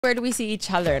Where do we see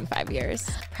each other in 5 years?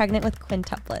 Pregnant with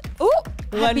quintuplets.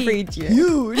 Ooh, One for each year.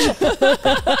 Huge.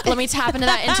 Let me tap into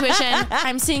that intuition.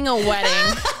 I'm seeing a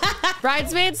wedding.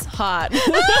 Bridesmaids, hot.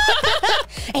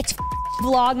 It's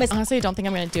Vlogmas. Honestly, I don't think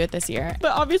I'm going to do it this year.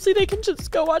 But obviously, they can just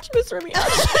go watch Miss Remi.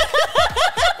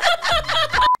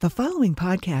 The following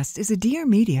podcast is a Dear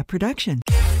Media production.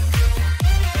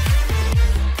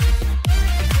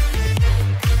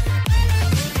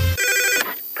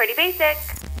 Pretty basic.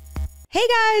 Hey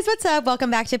guys, what's up?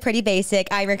 Welcome back to Pretty Basic.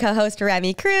 I'm your co-host,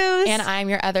 Remi Cruz. And I'm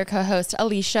your other co-host,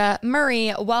 Alisha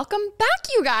Marie. Welcome back,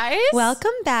 you guys.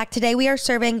 Welcome back. Today we are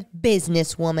serving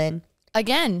businesswoman.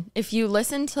 Again, if you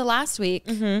listened to last week,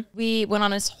 we went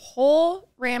on this whole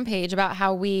rampage about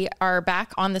how we are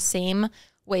back on the same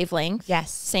wavelength.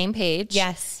 Yes. Same page.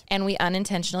 Yes. And we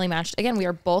unintentionally matched. Again, we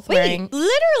are both wearing...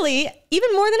 literally,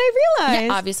 even more than I realized.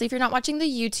 Yeah, obviously, if you're not watching the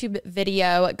YouTube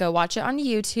video, go watch it on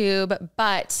YouTube.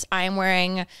 But I'm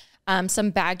wearing some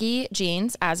baggy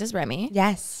jeans, as is Remi.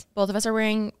 Yes. Both of us are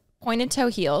wearing pointed toe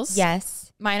heels.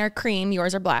 Yes. Mine are cream.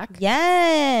 Yours are black.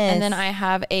 Yes. And then I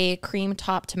have a cream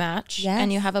top to match. Yes.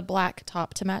 And you have a black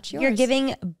top to match yours. You're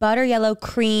giving butter yellow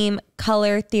cream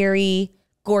color theory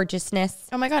gorgeousness.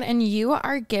 Oh my God. And you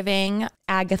are giving...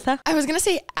 Agatha. I was going to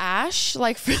say ash,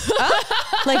 like...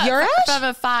 Like your ash? From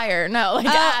a fire. No, like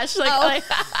ash. Like, like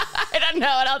I don't know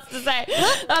what else to say.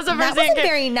 That's the first That thing. wasn't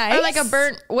very nice. Or like a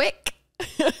burnt wick.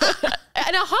 In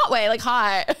a hot way, like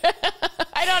hot.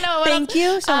 I don't know. What Thank else.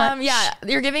 you so much. Yeah,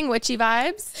 you're giving witchy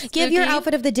vibes. Give your Spooky.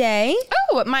 outfit of the day.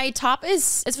 Oh, my top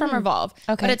is from Revolve.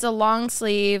 Okay. But it's a long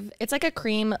sleeve. It's like a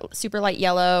cream, super light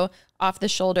yellow off the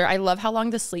shoulder. I love how long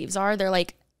the sleeves are. They're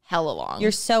like hella long.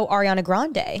 You're so Ariana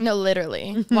Grande. No,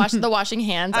 literally. Wash the washing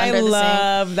hands under the sink.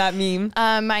 I love that meme.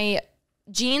 My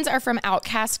jeans are from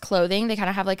Outcast Clothing. They kind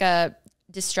of have like a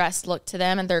distressed look to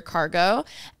them and they're cargo.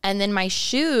 And then my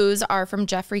shoes are from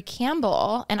Jeffrey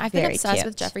Campbell. And I've been Very obsessed cute.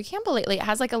 with Jeffrey Campbell lately. It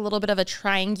has like a little bit of a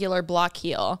triangular block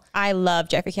heel. I love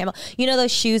Jeffrey Campbell. You know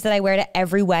those shoes that I wear to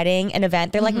every wedding and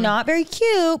event? They're like not very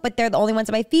cute, but they're the only ones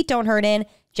that my feet don't hurt in.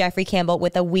 Jeffrey Campbell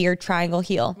with a weird triangle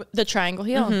heel. The triangle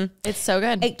heel. It's so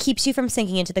good. It keeps you from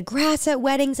sinking into the grass at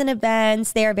weddings and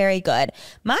events. They are very good.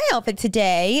 My outfit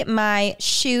today, my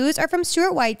shoes are from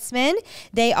Stuart Weitzman.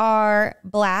 They are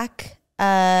black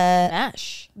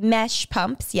mesh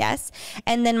pumps, yes.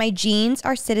 And then my jeans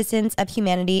are Citizens of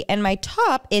Humanity. And my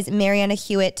top is Mariana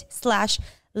Hewitt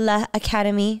 / La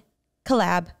Academy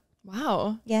collab.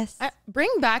 Wow. Yes. Bring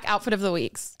back outfit of the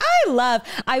weeks.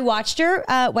 I watched your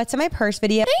What's in My Purse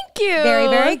video. Thank you. Very,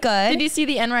 very good. Did you see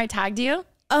the end where I tagged you?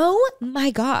 Oh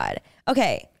my God.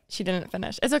 Okay. She didn't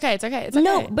finish. It's okay. It's okay. It's okay.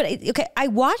 No, but okay. I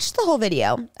watched the whole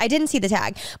video. I didn't see the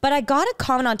tag, but I got a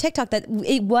comment on TikTok that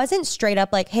it wasn't straight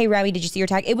up like, "Hey, Remi, did you see your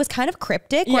tag?" It was kind of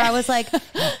cryptic where I was like,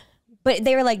 but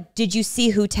they were like, "Did you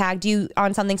see who tagged you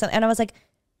on something?" And I was like,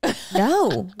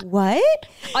 no, what?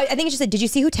 I think it just said, "Did you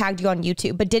see who tagged you on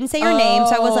YouTube?" But didn't say your name.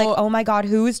 So I was like, oh my God,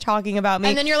 who's talking about me?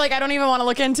 And then you're like, I don't even want to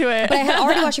look into it. But I had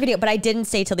already watched the video, but I didn't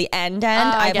stay till the end.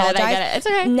 I apologize. I get it. It's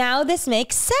okay. Now this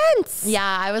makes sense.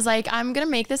 Yeah, I was like, I'm going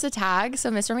to make this a tag. So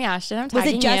Miss Remi Ashton, I'm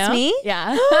tagging you. Was it just me?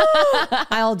 Yeah.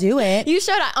 I'll do it. You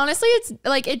showed it. Honestly, it's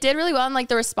like, it did really well. And like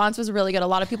the response was really good. A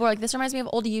lot of people were like, this reminds me of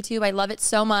old YouTube. I love it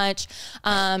so much.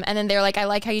 And then they were like, I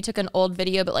like how you took an old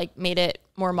video, but like made it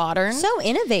more modern. So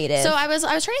innovative. So I was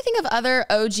trying to think of other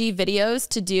OG videos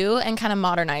to do and kind of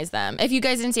modernize them. If you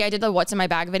guys didn't see, I did the What's in My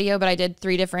Bag video, but I did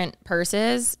 3 different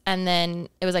purses. And then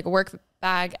it was like a work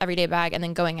bag, everyday bag, and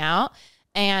then going out.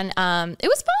 And it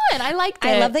was fun. I liked it.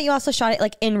 I love that you also shot it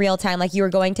like in real time. Like you were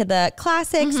going to the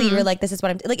classics. So you were like, this is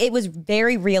what I'm like. It was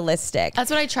very realistic. That's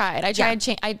what I tried. I tried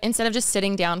instead of just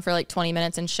sitting down for like 20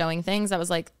 minutes and showing things, I was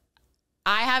like,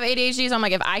 I have ADHD, so I'm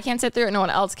like, if I can't sit through it, no one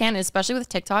else can, especially with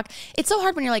TikTok. It's so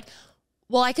hard when you're like,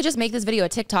 well, I could just make this video a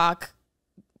TikTok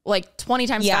like 20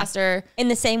 times faster. In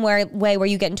the same way where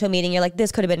you get into a meeting, you're like,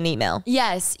 this could have been an email.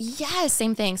 Yes,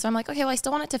 same thing. So I'm like, okay, well, I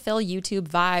still want it to fill YouTube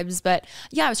vibes. But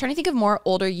yeah, I was trying to think of more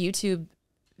older YouTube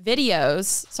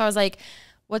videos. So I was like,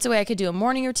 what's a way I could do a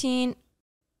morning routine?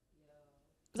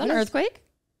 Is that an earthquake?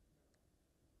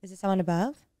 Is it someone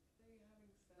above?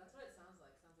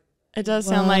 It does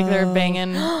sound like they're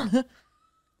banging.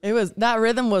 That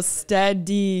rhythm was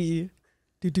steady.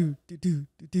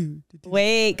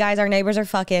 Wait, guys, our neighbors are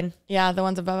fucking. Yeah, the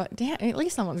ones above it. Damn, at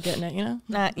least someone's getting it, you know?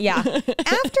 Yeah.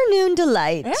 Afternoon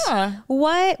delight. Yeah.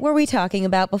 What were we talking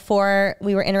about before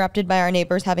we were interrupted by our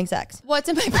neighbors having sex? What's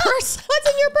in my purse? What's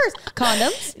in your purse?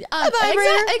 Condoms.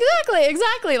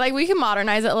 Exactly. Like we can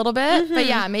modernize it a little bit. But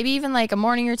yeah, maybe even like a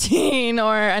morning routine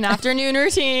or an afternoon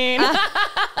routine.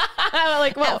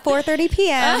 Like, at 4:30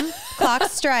 p.m. clock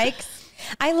strikes.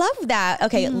 I love that.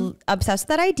 Okay, obsessed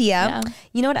with that idea. Yeah.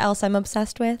 You know what else I'm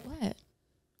obsessed with? What?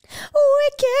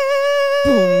 Wicked.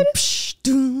 Boom, psh,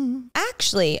 doom.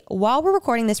 Actually, while we're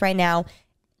recording this right now,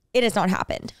 it has not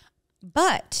happened.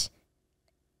 But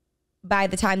by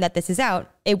the time that this is out,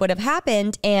 it would have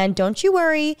happened. And don't you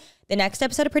worry, the next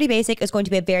episode of Pretty Basic is going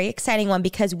to be a very exciting one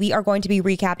because we are going to be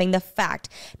recapping the fact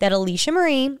that Alisha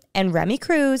Marie and Remi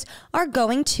Cruz are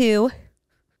going to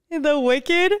the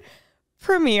Wicked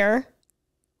premiere.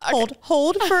 Okay.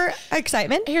 Hold for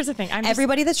excitement. Here's the thing. I'm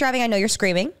Everybody that's driving, I know you're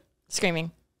screaming.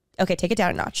 screaming. Okay, take it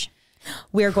down a notch.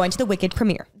 We're going to the Wicked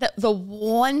premiere. The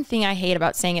one thing I hate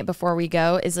about saying it before we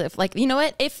go is if, like, you know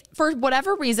what? If for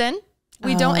whatever reason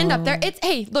we don't end up there, it's,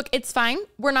 hey, look, it's fine.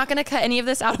 We're not going to cut any of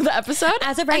this out of the episode.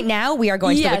 As of right now, we are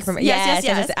going to the Wicked premiere.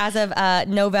 Yes. As of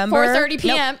November 4:30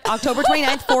 p.m. Nope, October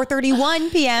 29th,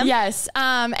 4:31 p.m. Yes.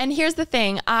 And here's the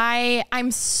thing.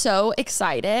 I'm so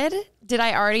excited. Did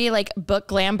I already like book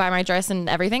glam, buy my dress and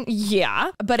everything? Yeah.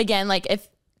 But again, like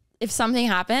if something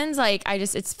happens, like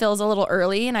it feels a little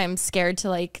early and I'm scared to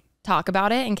like talk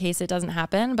about it in case it doesn't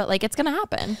happen, but like it's going to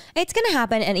happen. It's going to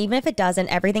happen. And even if it doesn't,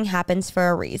 everything happens for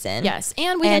a reason. Yes.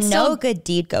 And we can still, no good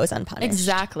deed goes unpunished.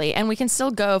 Exactly. And we can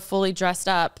still go fully dressed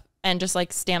up and just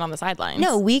like stand on the sidelines.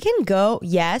 No, we can go,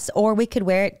 yes, or we could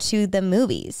wear it to the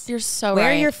movies. You're so Wear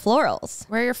right. your florals.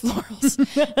 Wear your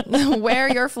florals.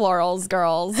 Wear your florals,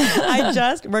 girls.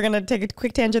 We're going to take a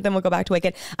quick tangent, then we'll go back to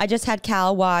Wicked. I just had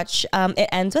Cal watch It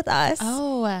Ends With Us.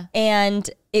 Oh. And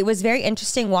it was very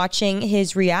interesting watching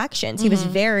his reactions. He was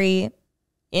very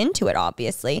into it,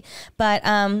 obviously. But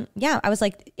yeah, I was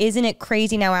like, isn't it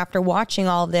crazy now after watching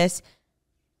all of this?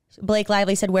 Blake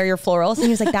Lively said, wear your florals. And he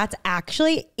was like, that's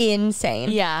actually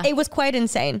insane. Yeah. It was quite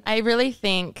insane. I really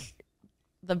think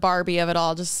the Barbie of it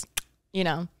all just, you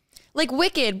know, like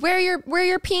Wicked, wear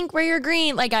your pink, wear your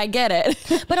green. Like, I get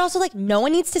it. But also, like, no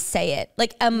one needs to say it.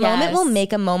 Like, a moment will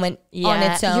make a moment on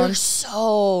its own. You're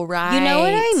so right. You know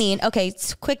what I mean? Okay,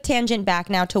 quick tangent back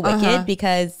now to Wicked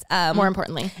because...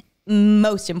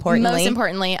 Most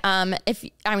importantly, if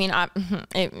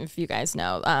you guys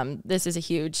know, this is a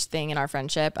huge thing in our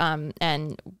friendship,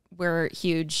 and we're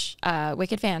huge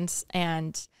Wicked fans,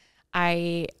 and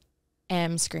I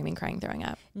am screaming, crying, throwing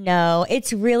up. No,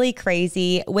 it's really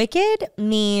crazy. Wicked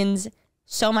means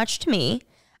so much to me.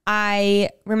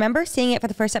 I remember seeing it for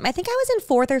the first time. I think I was in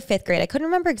 4th or 5th grade. I couldn't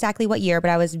remember exactly what year,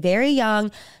 but I was very young,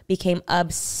 became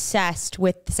obsessed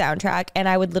with the soundtrack. And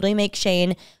I would literally make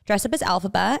Shane dress up as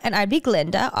Alphaba and I'd be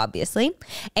Glinda, obviously.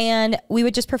 And we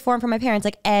would just perform for my parents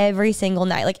like every single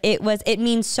night. Like it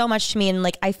means so much to me. And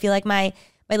like, I feel like my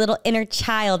little inner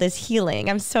child is healing.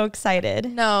 I'm so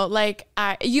excited. No, like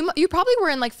you probably were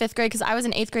in like 5th grade because I was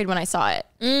in 8th grade when I saw it.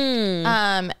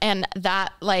 And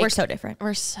that like We're so different.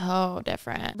 We're so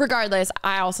different. Regardless,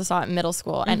 I also saw it in middle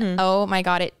school, and oh my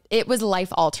god, it was life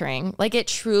altering. Like it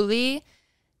truly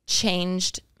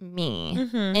changed me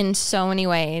in so many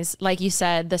ways. Like you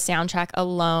said, the soundtrack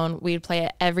alone, we'd play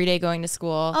it every day going to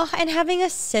school. Oh, and having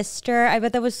a sister, I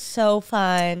bet that was so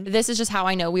fun. This is just how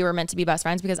I know we were meant to be best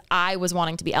friends, because I was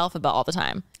wanting to be Alphaba all the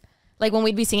time. Like when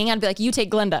we'd be singing, I'd be like, "You take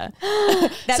Glinda."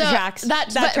 That tracks.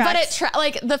 But it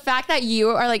like the fact that you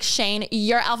are like, Shane,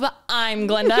 you're Alphaba, I'm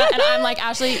Glinda, and I'm like,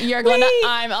 Ashley, you're Glinda,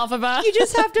 I'm Alphaba. You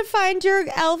just have to find your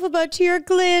Alphaba to your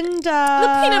Glinda.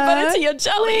 The peanut butter to your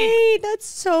jelly. Wait, that's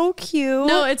so cute.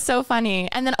 No, it's so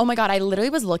funny. And then, oh my god, I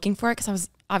literally was looking for it because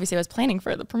I was planning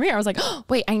for the premiere. I was like, oh,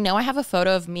 wait, I know I have a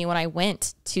photo of me when I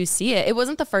went to see it. It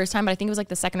wasn't the first time, but I think it was like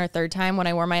the second or third time when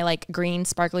I wore my like green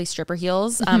sparkly stripper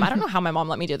heels. I don't know how my mom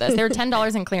let me do this. They were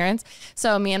 $10 in clearance.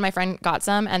 So me and my friend got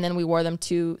some, and then we wore them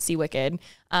to see Wicked.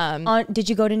 Did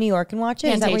you go to New York and watch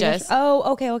it? Pantages.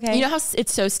 Oh, okay. You know how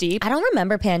it's so steep? I don't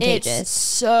remember Pantages. It's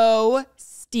so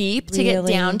steep to get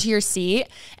down to your seat,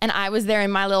 and I was there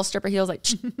in my little stripper heels, like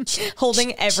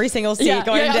holding every single seat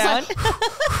going down.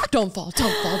 Like, don't fall.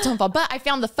 But I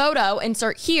found the photo.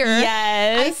 Insert here.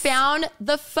 Yes, I found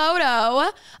the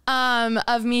photo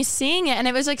of me seeing it, and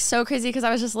it was like so crazy because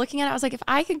I was just looking at it. I was like, if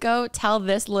I could go tell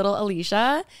this little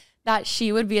Alisha that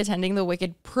she would be attending the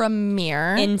Wicked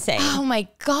premiere, insane. Oh my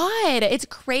god, it's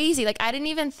crazy. Like I didn't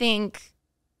even think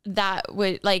that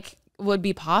would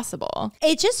be possible.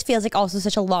 It just feels like also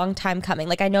such a long time coming.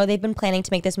 Like I know they've been planning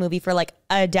to make this movie for like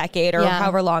a decade or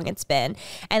however long it's been.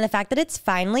 And the fact that it's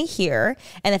finally here,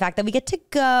 and the fact that we get to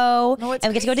go and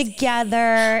we get to go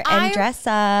together and dress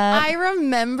up. I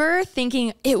remember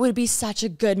thinking it would be such a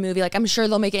good movie. Like I'm sure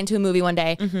they'll make it into a movie one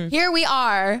day. Here we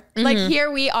are. Like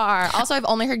here we are. Also, I've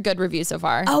only heard good reviews so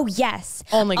far. Oh yes.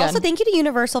 Only good. Also, thank you to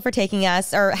Universal for taking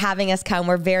us or having us come.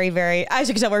 We're very, very, as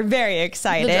you can tell, we're very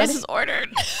excited. The dress is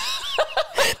ordered.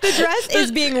 The dress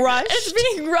is being rushed. It's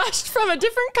being rushed from a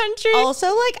different country. Also,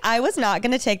 like, I was not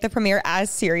going to take the premiere as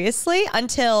seriously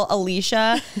until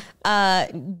Alisha,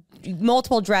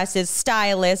 multiple dresses,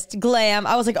 stylist, glam.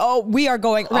 I was like, oh, we are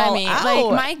going Remi, all out. like,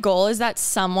 my goal is that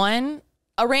someone,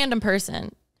 a random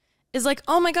person, is like,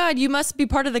 oh my God, you must be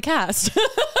part of the cast.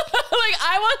 Like,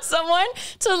 I want someone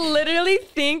to literally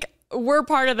think we're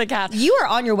part of the cast. You are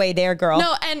on your way there, girl.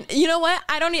 No, and you know what?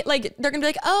 I don't need, like, they're gonna be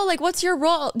like, oh, like, what's your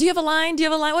role? Do you have a line? Do you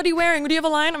have a line? What are you wearing? Do you have a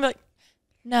line? I'm like,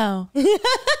 no.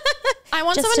 I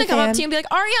want Just someone a to come fan. up to you and be like,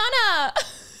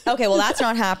 Ariana. Okay, well, that's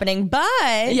not happening,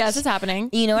 but Yes, it's happening.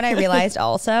 you know what I realized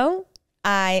also?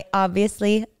 I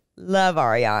obviously love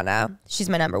Ariana. She's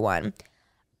my number one.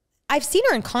 I've seen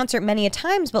her in concert many a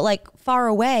times, but like far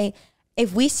away.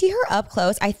 If we see her up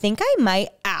close, I think I might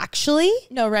actually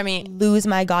No, Remi, lose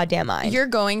my goddamn mind. you're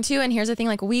going to, and here's the thing,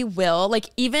 like, we will, like,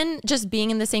 even just being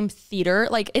in the same theater,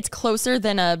 like, it's closer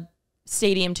than a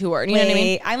stadium tour. You know what I mean?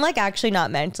 Wait, I'm like actually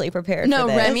not mentally prepared No, for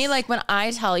this. Remi, like, when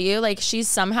I tell you, like, she's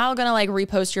somehow gonna like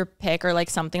repost your pic or like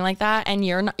something like that, and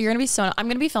you're gonna be I'm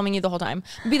gonna be filming you the whole time.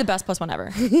 Be the best plus one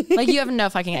ever. Like, you have no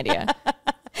fucking idea.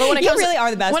 But when it You comes really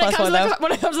are the best when plus it comes one, to though.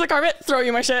 when it comes to the carpet, throw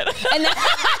you my shit. And then,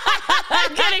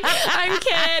 I'm kidding. I'm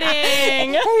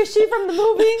kidding. Hey, is she from the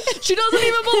movie? She doesn't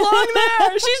even belong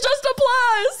there. She's just a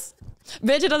plus.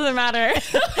 Bitch, it doesn't matter.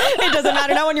 It doesn't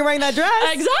matter now when you're wearing that dress.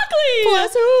 Exactly.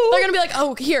 Plus who? They're gonna be like,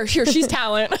 oh, here, she's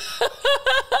talent.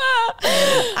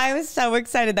 I was so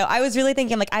excited though. I was really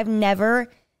thinking like I've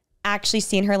never actually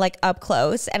seen her like up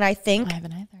close, and I think I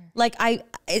haven't either. like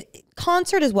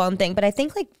concert is one thing, but I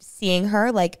think like seeing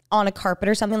her like on a carpet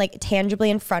or something like tangibly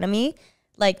in front of me,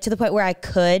 like to the point where I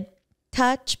could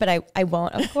touch, but I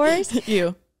won't, of course.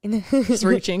 You. Just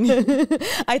reaching.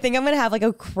 I think I'm gonna have like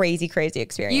a crazy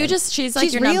experience. She's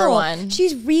like your real. number one.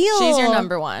 She's real. She's your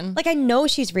number one. Like I know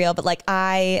she's real, but like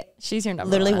I She's your number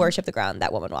literally one. worship the ground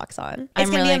that woman walks on. It's I'm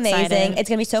gonna really be amazing. excited. It's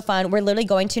gonna be so fun. We're literally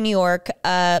going to New York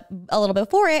a little bit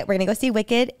before it. We're gonna go see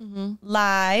Wicked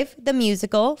live, the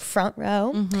musical, front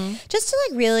row, just to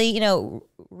like really, you know,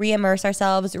 re-immerse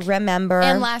ourselves, remember.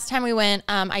 And last time we went,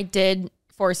 I did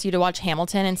force you to watch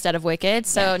Hamilton instead of Wicked.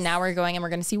 So now we're going and we're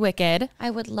going to see Wicked.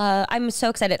 I'm so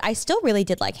excited. I still really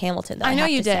did like Hamilton though. I know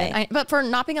you did. Say. But for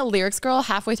not being a lyrics girl,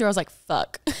 halfway through I was like,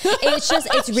 fuck. It's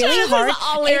really This is all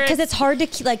hard lyrics. because it's hard to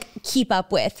keep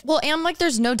up with. Well, and like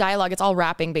there's no dialogue. It's all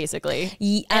rapping basically.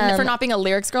 And And for not being a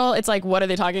lyrics girl, it's like, what are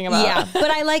they talking about? Yeah,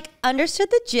 but I like understood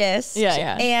the gist.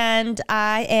 Yeah. And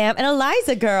I am an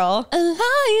Eliza girl. Eliza.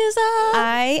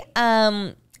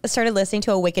 I started listening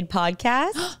to a Wicked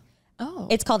podcast. Oh.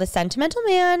 It's called The Sentimental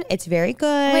Man. It's very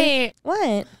good. Wait.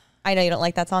 What? I know you don't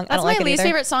like that song. I That's don't my like it least either.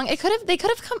 favorite song. They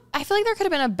could have come. I feel like there could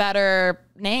have been a better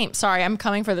name. Sorry, I'm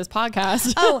coming for this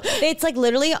podcast. Oh, it's like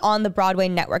literally on the Broadway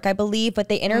network, I believe, but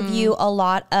they interview a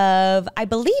lot of, I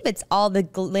believe it's all the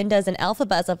Glindas and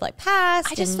Elphabas of like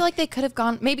past. I just feel like they could have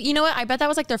gone. Maybe, you know what? I bet that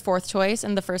was like their fourth choice,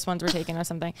 and the first ones were taken or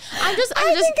something. I think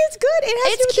it's good. It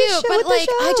has to It's do with cute, the show, but with the like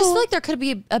I just show. feel like there could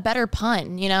be a better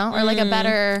pun, you know, or like a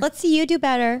better. Let's see you do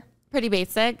better. Pretty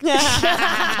basic.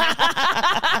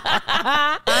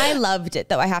 I loved it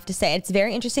though, I have to say. It's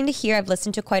very interesting to hear. I've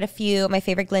listened to quite a few of my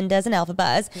favorite Glindas and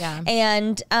Elphabas. Yeah.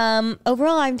 And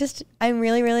overall, I'm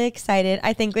really excited.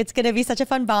 I think it's going to be such a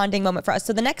fun bonding moment for us.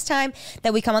 So the next time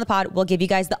that we come on the pod, we'll give you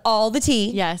guys all the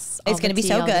tea. Yes, It's going to be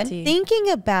so good. Thinking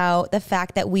about the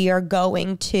fact that we are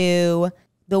going to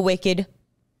the Wicked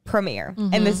premiere,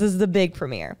 and this is the big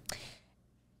premiere,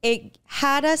 it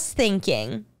had us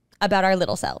thinking about our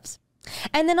little selves.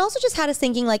 And then also just had us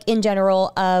thinking like in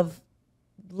general of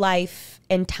life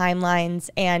and timelines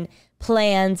and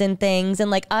plans and things, and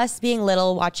like us being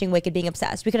little watching Wicked, being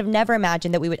obsessed. We could have never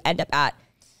imagined that we would end up at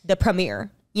the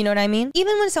premiere. You know what I mean?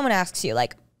 Even when someone asks you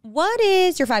like, what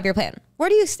is your 5-year plan? Where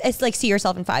do you like see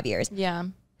yourself in 5 years? Yeah.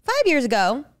 5 years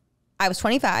ago, I was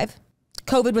 25.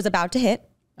 COVID was about to hit.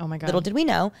 Oh my God. Little did we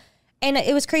know. And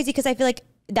it was crazy because I feel like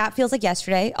that feels like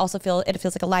yesterday. Also it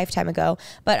feels like a lifetime ago.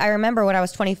 But I remember when I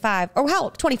was 25, or how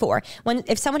 24, when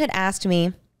if someone had asked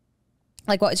me,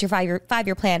 like, what was your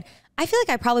 5-year plan? I feel like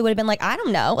I probably would have been like, I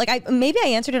don't know. Like maybe I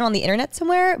answered it on the internet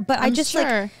somewhere, but I just sure.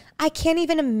 like, I can't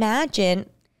even imagine.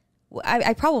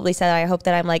 I probably said, I hope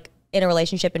that I'm like in a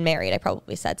relationship and married. I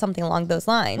probably said something along those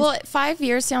lines. Well, 5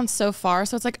 years sounds so far.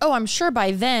 So it's like, oh, I'm sure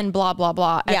by then, blah, blah,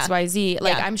 blah, Yeah. X, Y, Z.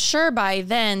 Like, Yeah. I'm sure by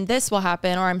then this will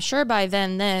happen, or I'm sure by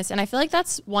then this. And I feel like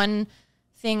that's one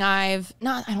thing I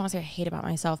don't want to say I hate about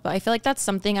myself, but I feel like that's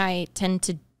something I tend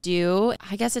to do.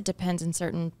 I guess it depends in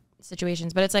certain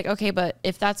situations, but it's like, okay, but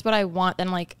if that's what I want,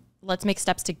 then like, let's make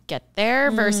steps to get there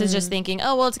versus just thinking,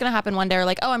 oh, well, it's going to happen one day, or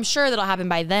like, oh, I'm sure that'll happen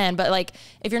by then. But like,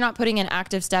 if you're not putting in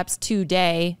active steps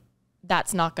today,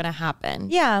 that's not going to happen.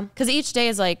 Yeah. Because each day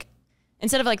is like,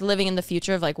 instead of like living in the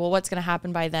future of like, well, what's going to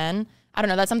happen by then? I don't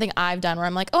know. That's something I've done where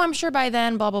I'm like, oh, I'm sure by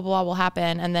then, blah, blah, blah will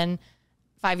happen. And then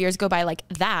 5 years go by like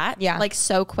that. Yeah. Like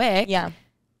so quick. Yeah.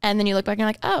 And then you look back and you're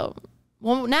like, oh,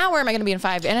 well, now where am I going to be in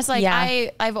 5 years? And it's like,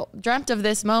 I've dreamt of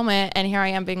this moment and here I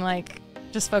am being like,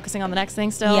 just focusing on the next thing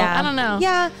still. Yeah. I don't know.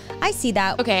 Yeah, I see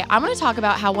that. Okay, I'm going to talk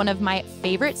about how one of my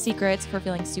favorite secrets for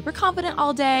feeling super confident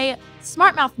all day,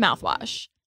 Smart Mouth mouthwash.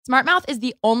 Smart Mouth is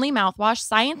the only mouthwash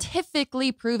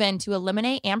scientifically proven to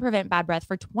eliminate and prevent bad breath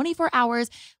for 24 hours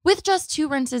with just 2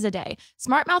 rinses a day.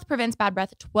 Smart Mouth prevents bad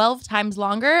breath 12 times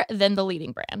longer than the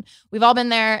leading brand. We've all been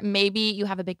there. Maybe you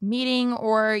have a big meeting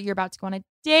or you're about to go on a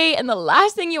date and the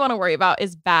last thing you want to worry about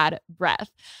is bad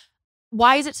breath.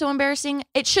 Why is it so embarrassing?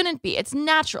 It shouldn't be. It's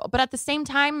natural. But at the same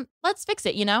time, let's fix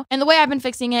it, you know? And the way I've been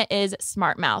fixing it is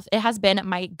Smart Mouth. It has been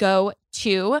my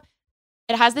go-to.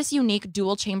 It has this unique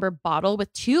dual chamber bottle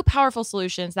with 2 powerful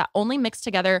solutions that only mix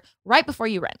together right before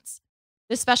you rinse.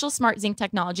 This special smart zinc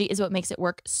technology is what makes it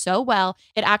work so well.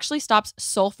 It actually stops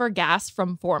sulfur gas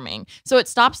from forming. So it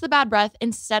stops the bad breath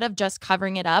instead of just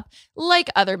covering it up like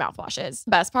other mouthwashes.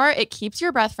 Best part, it keeps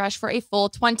your breath fresh for a full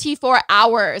 24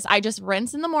 hours. I just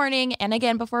rinse in the morning and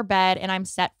again before bed and I'm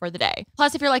set for the day.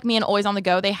 Plus, if you're like me and always on the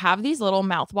go, they have these little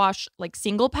mouthwash like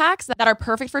single packs that are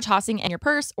perfect for tossing in your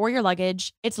purse or your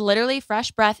luggage. It's literally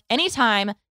fresh breath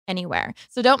anytime, anywhere.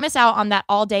 So don't miss out on that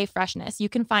all-day freshness. You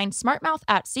can find Smart Mouth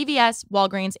at CVS,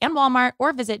 Walgreens, and Walmart,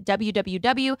 or visit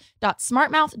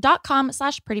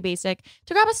www.smartmouth.com/prettybasic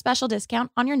to grab a special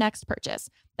discount on your next purchase.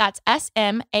 That's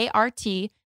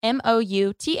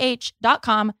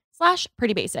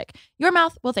SMARTMOUTH.com/prettybasic. Your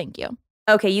mouth will thank you.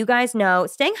 Okay, you guys know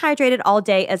staying hydrated all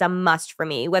day is a must for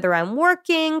me, whether I'm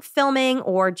working, filming,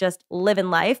 or just living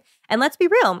life. And let's be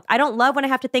real, I don't love when I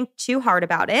have to think too hard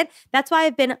about it. That's why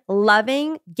I've been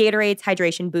loving Gatorade's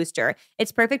Hydration Booster.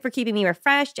 It's perfect for keeping me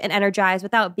refreshed and energized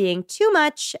without being too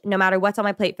much, no matter what's on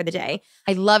my plate for the day.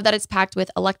 I love that it's packed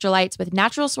with electrolytes with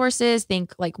natural sources.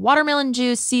 Think like watermelon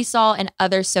juice, sea salt, and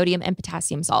other sodium and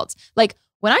potassium salts. Like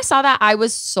when I saw that, I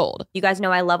was sold. You guys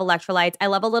know I love electrolytes. I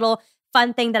love a little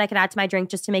fun thing that I can add to my drink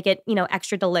just to make it,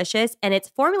 extra delicious. And it's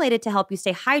formulated to help you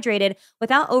stay hydrated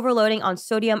without overloading on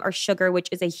sodium or sugar, which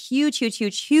is a huge, huge,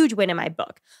 huge, huge win in my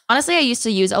book. Honestly, I used to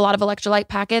use a lot of electrolyte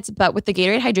packets, but with the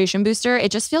Gatorade Hydration Booster,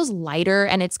 it just feels lighter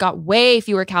and it's got way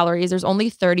fewer calories. There's only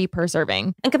 30 per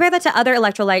serving. And compare that to other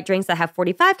electrolyte drinks that have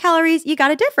 45 calories, you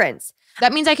got a difference.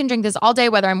 That means I can drink this all day,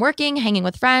 whether I'm working, hanging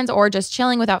with friends, or just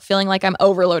chilling without feeling like I'm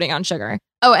overloading on sugar.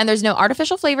 Oh, and there's no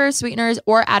artificial flavors, sweeteners,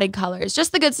 or added colors.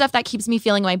 Just the good stuff that keeps me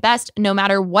feeling my best no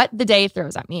matter what the day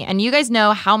throws at me. And you guys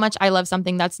know how much I love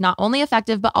something that's not only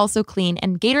effective, but also clean.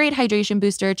 And Gatorade Hydration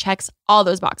Booster checks all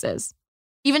those boxes.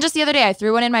 Even just the other day, I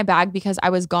threw one in my bag because I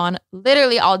was gone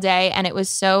literally all day. And it was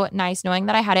so nice knowing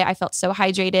that I had it. I felt so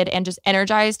hydrated and just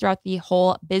energized throughout the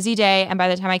whole busy day. And by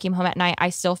the time I came home at night, I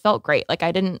still felt great. Like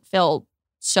I didn't feel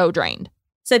so drained.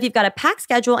 So if you've got a packed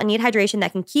schedule and need hydration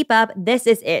that can keep up, this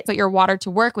is it. Put your water to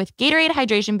work with Gatorade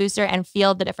Hydration Booster and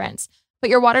feel the difference. Put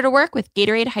your water to work with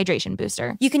Gatorade Hydration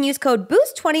Booster. You can use code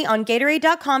BOOST20 on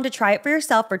Gatorade.com to try it for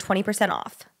yourself for 20%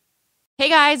 off. Hey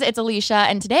guys, it's Alisha,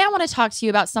 and today I want to talk to you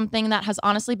about something that has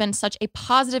honestly been such a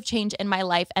positive change in my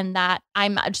life and that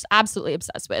I'm just absolutely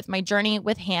obsessed with, my journey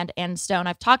with Hand and Stone.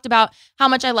 I've talked about how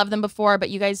much I love them before,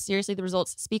 but you guys, seriously, the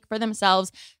results speak for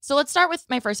themselves. So let's start with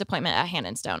my first appointment at Hand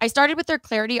and Stone. I started with their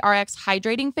Clarity RX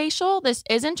Hydrating Facial. This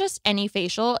isn't just any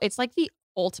facial. It's like the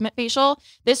ultimate facial.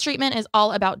 This treatment is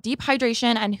all about deep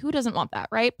hydration, and who doesn't want that,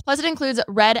 right? Plus, it includes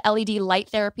red LED light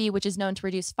therapy, which is known to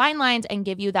reduce fine lines and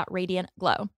give you that radiant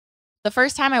glow. The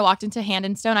first time I walked into Hand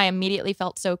and Stone, I immediately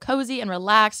felt so cozy and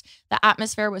relaxed. The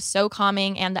atmosphere was so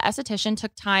calming, and the esthetician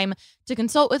took time to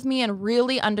consult with me and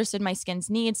really understood my skin's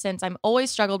needs, since I'm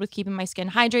always struggled with keeping my skin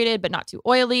hydrated but not too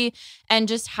oily and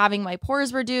just having my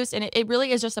pores reduced. And it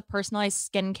really is just a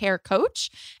personalized skincare coach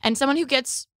and someone who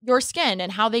gets your skin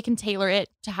and how they can tailor it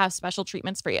to have special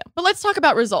treatments for you. But let's talk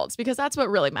about results, because that's what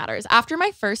really matters. After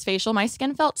my first facial, my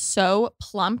skin felt so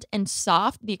plumped and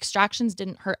soft. The extractions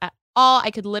didn't hurt at all.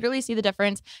 I could literally see the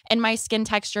difference in my skin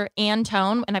texture and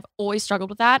tone, and I've always struggled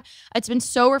with that. It's been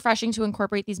so refreshing to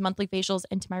incorporate these monthly facials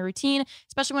into my routine,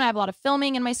 especially when I have a lot of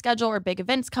filming in my schedule or big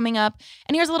events coming up.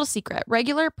 And here's a little secret.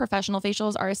 Regular professional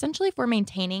facials are essentially for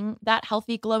maintaining that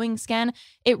healthy, glowing skin.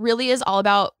 It really is all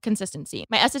about consistency.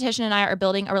 My esthetician and I are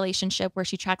building a relationship where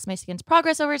she tracks my skin's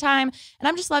progress over time, and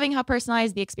I'm just loving how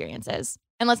personalized the experience is.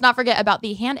 And let's not forget about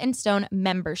the Hand and Stone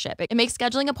membership. It makes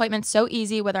scheduling appointments so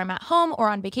easy, whether I'm at home or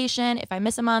on vacation. If I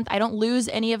miss a month, I don't lose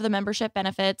any of the membership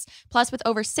benefits. Plus, with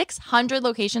over 600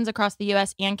 locations across the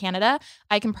US and Canada,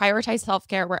 I can prioritize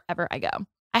self-care wherever I go.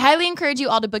 I highly encourage you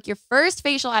all to book your first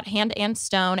facial at Hand and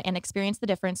Stone and experience the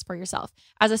difference for yourself.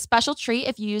 As a special treat,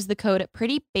 if you use the code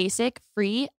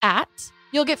PRETTYBASICFREE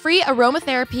you'll get free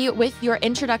aromatherapy with your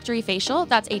introductory facial.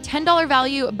 That's a $10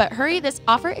 value, but hurry, this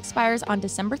offer expires on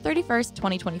December 31st,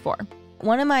 2024.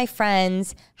 One of my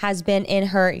friends has been in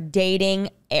her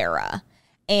dating era,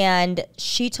 and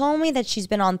she told me that she's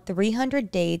been on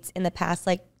 300 dates in the past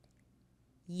like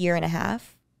year and a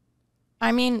half.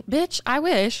 I mean, bitch, I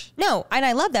wish. No, and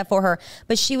I love that for her.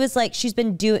 But she was like, she's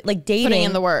been dating. Putting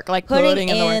in the work. Like putting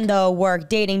in the work.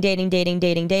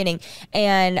 Dating.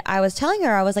 And I was telling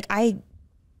her, I was like,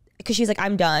 because she's like,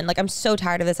 I'm done. Like, I'm so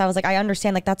tired of this. I was like, I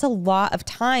understand. Like, that's a lot of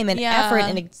time and effort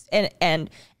and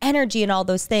energy and all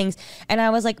those things. And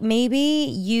I was like, maybe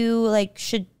you like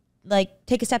should like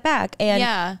take a step back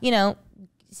and, you know,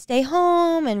 stay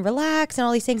home and relax and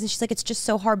all these things. And she's like, it's just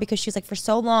so hard because she's like, for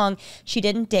so long, she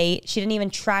didn't date. She didn't even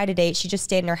try to date. She just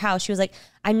stayed in her house. She was like,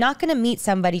 I'm not going to meet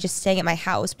somebody just staying at my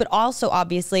house. But also,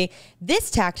 obviously, this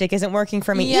tactic isn't working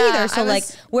for me either. So like,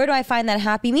 where do I find that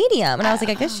happy medium? And I was like,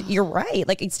 I guess you're right.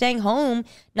 Like, staying home,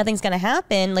 nothing's going to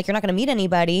happen. Like, you're not going to meet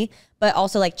anybody, but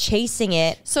also like chasing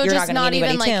it. So you're just not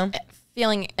even like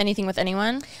feeling anything with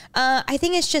anyone? I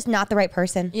think it's just not the right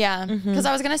person. Yeah. Because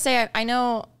I was going to say, I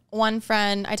know one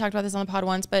friend, I talked about this on the pod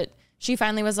once, but she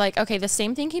finally was like, okay, the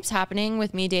same thing keeps happening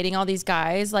with me dating all these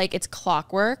guys. Like, it's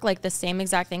clockwork, like the same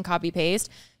exact thing, copy paste.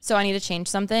 So I need to change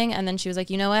something. And then she was like,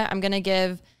 you know what? I'm going to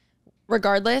give,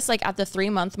 regardless, like at the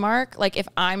 3-month mark, like if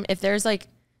there's like,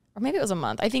 or maybe it was a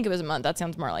month. I think it was a month. That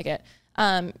sounds more like it.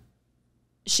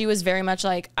 She was very much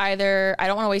like, either I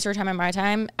don't want to waste your time and my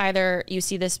time. Either you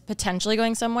see this potentially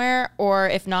going somewhere, or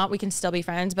if not, we can still be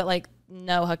friends, but like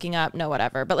no hooking up, no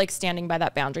whatever. But like standing by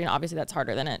that boundary. And obviously that's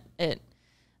harder than it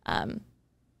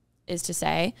is to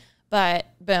say. But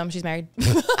boom, she's married.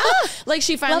 Like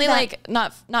she finally like,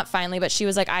 not finally, but she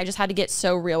was like, I just had to get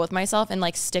so real with myself and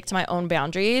like stick to my own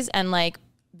boundaries, and like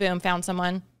boom, found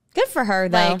someone. Good for her,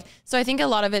 though. Like, so I think a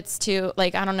lot of it's too,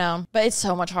 like, I don't know, but it's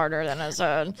so much harder than I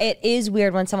said. It is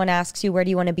weird when someone asks you, where do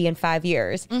you want to be in 5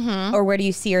 years? Or where do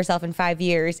you see yourself in 5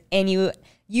 years? And you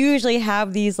usually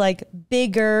have these like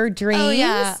bigger dreams. Oh,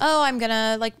 yeah. Oh, I'm going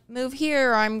to like move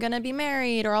here, or I'm going to be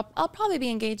married, or I'll probably be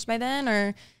engaged by then,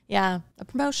 or a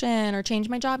promotion, or change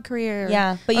my job career.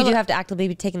 Yeah, but you do have to actively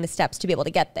be taking the steps to be able to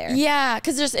get there. Yeah,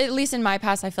 because just at least in my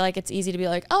past, I feel like it's easy to be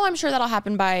like, oh, I'm sure that'll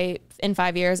happen in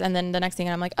 5 years, and then the next thing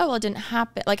I'm like, oh, well, it didn't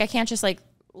happen. Like I can't just like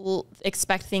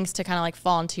expect things to kind of like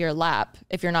fall into your lap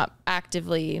if you're not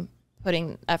actively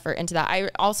putting effort into that.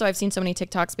 I've seen so many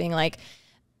TikToks being like,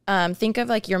 think of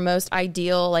like your most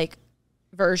ideal like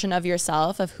version of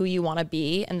yourself, of who you want to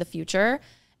be in the future,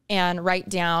 and write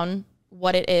down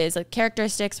what it is, like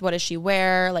characteristics. What does she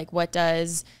wear? Like, what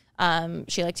does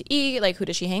she like to eat? Like, who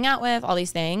does she hang out with? All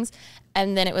these things.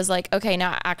 And then it was like, okay,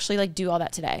 now actually like do all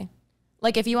that today.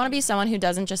 Like if you want to be someone who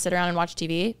doesn't just sit around and watch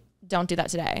TV, don't do that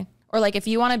today. Or like if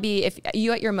you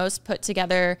at your most put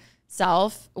together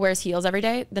self wears heels every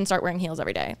day, then start wearing heels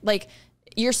every day. Like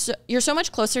you're so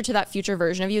much closer to that future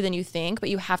version of you than you think, but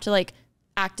you have to like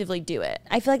actively do it.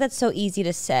 I feel like that's so easy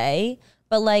to say.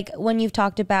 But like when you've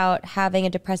talked about having a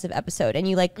depressive episode and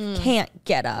you like can't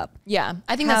get up. Yeah,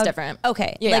 I think that's different.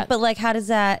 Okay. Yeah. Like, but like how does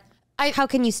that, how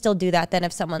can you still do that then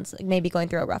if someone's like maybe going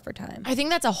through a rougher time? I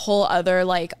think that's a whole other,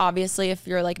 like, obviously if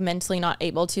you're like mentally not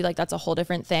able to, like that's a whole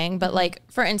different thing. But like,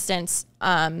 for instance,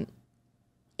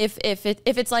 if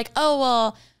it's like, oh,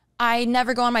 well, I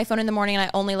never go on my phone in the morning and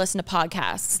I only listen to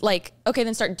podcasts. Like, okay,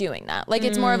 then start doing that. Like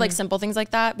it's more of like simple things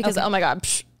like that because, oh my God,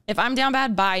 if I'm down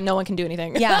bad, bye. No one can do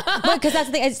anything. Yeah, because that's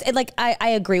the thing. It's like I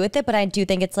agree with it, but I do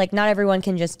think it's like not everyone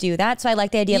can just do that. So I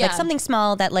like the idea of like something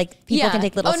small that like people can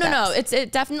take little steps. No.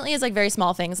 It definitely is like very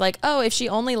small things. Like, oh, if she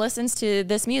only listens to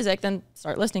this music, then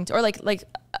start listening to, or like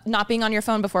not being on your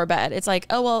phone before bed. It's like,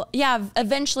 oh well, yeah,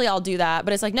 eventually I'll do that.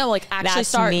 But it's like, no, like actually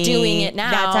start doing it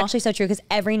now. That's actually so true because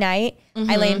every night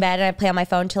I lay in bed and I play on my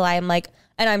phone till I'm like.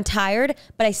 And I'm tired,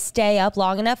 but I stay up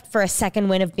long enough for a second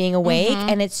win of being awake.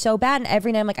 And it's so bad. And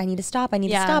every night I'm like, I need to stop. I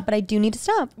need to stop. But I do need to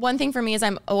stop. One thing for me is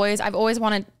I've always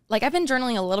wanted, like I've been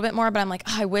journaling a little bit more, but I'm like,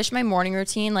 oh, I wish my morning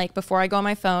routine, like before I go on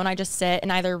my phone, I just sit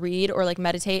and either read or like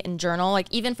meditate and journal, like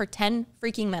even for 10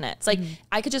 freaking minutes. Like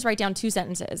I could just write down 2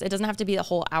 sentences. It doesn't have to be a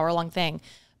whole hour-long thing.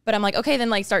 But I'm like, okay,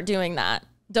 then like start doing that.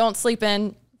 Don't sleep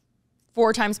in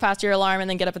 4 times past your alarm and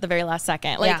then get up at the very last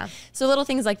second. Like, so little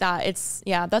things like that.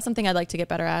 That's something I'd like to get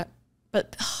better at.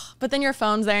 But then your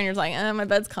phone's there and you're just like, my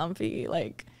bed's comfy.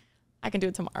 Like I can do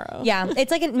it tomorrow. Yeah.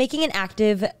 It's like making an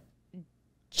active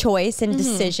choice and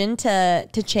decision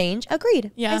to change.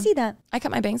 Agreed. Yeah. I see that. I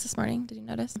cut my bangs this morning. Did you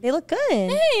notice? They look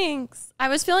good. Thanks. I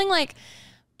was feeling like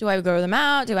do I grow them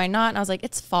out? Do I not? And I was like,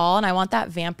 it's fall and I want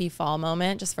that vampy fall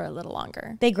moment just for a little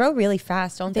longer. They grow really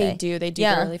fast, don't they? They do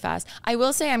grow really fast. I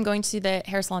will say I'm going to the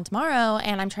hair salon tomorrow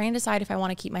and I'm trying to decide if I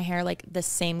want to keep my hair like the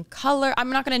same color.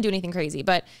 I'm not going to do anything crazy,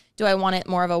 but do I want it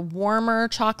more of a warmer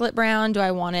chocolate brown? Do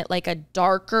I want it like a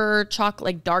darker chocolate,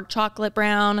 like dark chocolate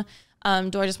brown?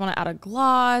 Do I just want to add a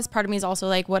gloss? Part of me is also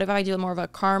like, what if I do more of a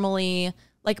caramely,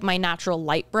 like my natural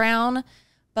light brown?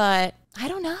 But I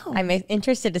don't know. I'm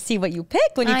interested to see what you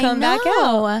pick when you come back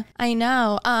out. I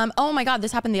know. Oh my God,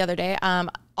 this happened the other day.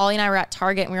 Ollie and I were at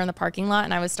Target and we were in the parking lot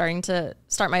and I was starting to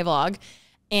start my vlog.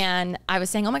 And I was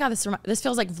saying, oh my God, this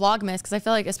feels like Vlogmas. Because I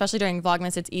feel like, especially during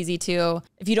Vlogmas, it's easy to,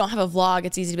 if you don't have a vlog,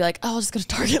 it's easy to be like, oh, I'll just go to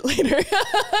Target later.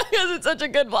 Because it's such a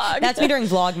good vlog. That's me during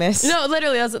Vlogmas. No,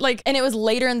 literally. I was like, and it was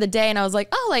later in the day. And I was like,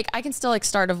 oh, like I can still like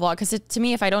start a vlog. Because to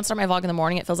me, if I don't start my vlog in the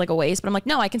morning, it feels like a waste. But I'm like,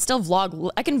 no, I can still vlog.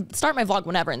 I can start my vlog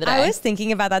whenever in the day. I was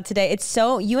thinking about that today. It's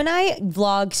so, you and I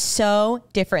vlog so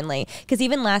differently. Because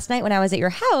even last night when I was at your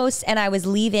house and I was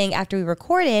leaving after we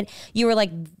recorded, you were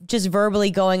like just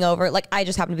verbally going over, like I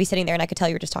just happened to be sitting there and I could tell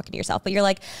you were just talking to yourself, but you're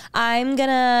like, I'm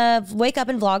gonna wake up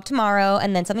and vlog tomorrow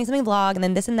and then something vlog and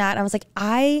then this and that. And I was like,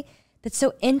 that's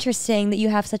so interesting that you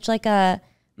have such like a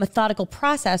methodical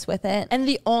process with it. And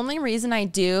the only reason I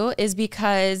do is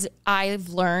because I've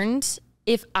learned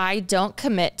if I don't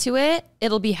commit to it,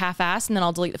 it'll be half-assed and then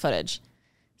I'll delete the footage.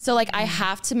 So like I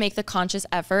have to make the conscious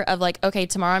effort of like, okay,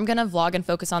 tomorrow I'm gonna vlog and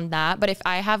focus on that. But if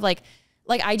I have like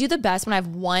I do the best when I have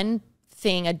one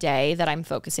thing a day that I'm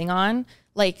focusing on.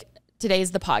 Like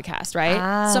today's the podcast,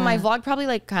 right? So my vlog probably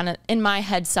like kind of in my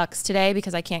head sucks today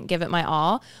because I can't give it my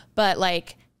all, but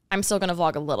like I'm still gonna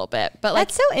vlog a little bit. But like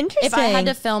that's so interesting. If I had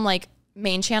to film like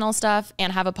main channel stuff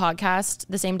and have a podcast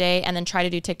the same day and then try to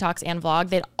do TikToks and vlog,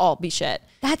 they'd all be shit.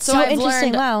 That's so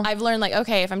interesting. Wow. I've learned like,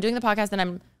 okay, if I'm doing the podcast,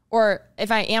 then or if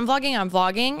I am vlogging, I'm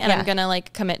vlogging and I'm gonna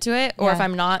like commit to it. Or if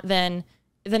I'm not, then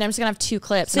I'm just gonna have 2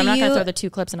 clips. So and I'm not gonna throw the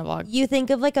 2 clips in a vlog. You think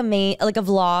of like a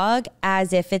vlog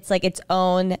as if it's like its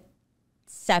own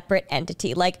separate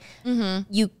entity. Like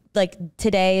you like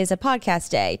today is a podcast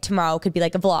day. Tomorrow could be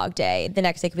like a vlog day. The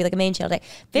next day could be like a main channel day.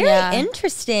 Very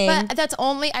interesting. But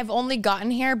I've only gotten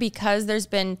here because there's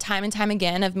been time and time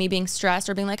again of me being stressed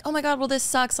or being like, oh my God, well this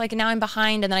sucks. Like now I'm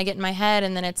behind and then I get in my head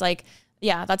and then it's like,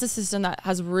 yeah, that's a system that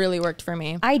has really worked for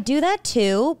me. I do that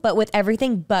too, but with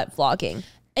everything but vlogging.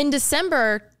 In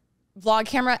December, vlog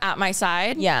camera at my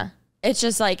side. Yeah. It's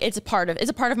just like, it's a part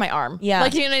of my arm. Yeah.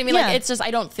 Like, you know what I mean? Yeah. Like, it's just,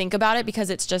 I don't think about it because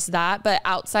it's just that. But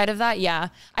outside of that, yeah.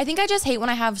 I think I just hate when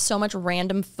I have so much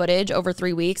random footage over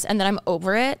 3 weeks and then I'm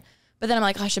over it. But then I'm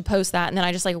like, oh, I should post that. And then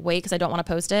I just like wait because I don't want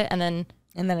to post it. And then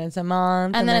it's a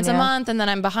month. And then it's a month and then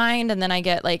I'm behind. And then I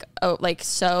get like,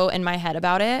 so in my head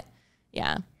about it.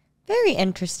 Yeah. Very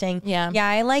interesting. Yeah.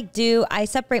 Yeah. I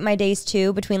separate my days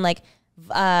too between like,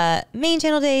 main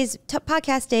channel days,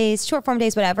 podcast days, short form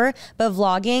days, whatever. But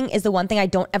vlogging is the one thing I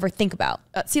don't ever think about.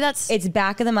 It's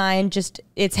back of the mind. Just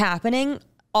it's happening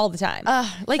all the time.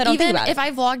 Like even if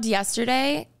I vlogged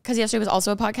yesterday, because yesterday was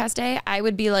also a podcast day, I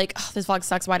would be like, oh, this vlog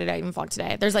sucks. Why did I even vlog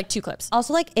today? There's like 2 clips.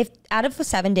 Also, like if out of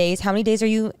 7 days, how many days are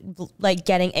you like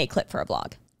getting a clip for a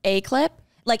vlog? A clip?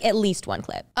 Like at least 1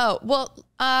 clip. Oh, well,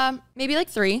 maybe like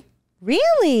 3.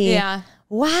 Really? Yeah.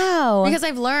 Wow. Because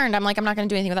I've learned, I'm like, I'm not going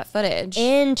to do anything with that footage.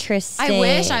 Interesting. I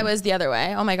wish I was the other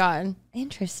way. Oh my God.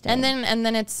 Interesting. And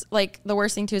then it's like the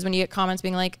worst thing too is when you get comments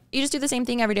being like, you just do the same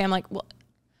thing every day. I'm like, well,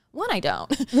 1, I don't.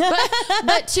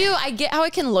 but 2, I get how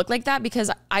it can look like that because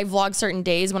I vlog certain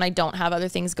days when I don't have other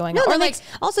things going on. Or like,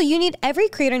 also every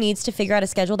creator needs to figure out a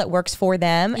schedule that works for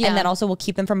them and that also will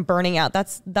keep them from burning out.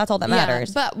 That's all that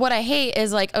matters. But what I hate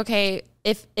is like, okay,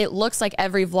 if it looks like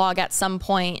every vlog at some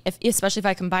point, especially if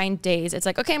I combine days, it's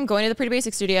like, okay, I'm going to the Pretty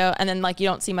Basic studio and then like you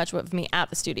don't see much of me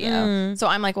at the studio. So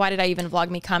I'm like, why did I even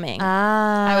vlog me coming?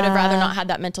 I would have rather not had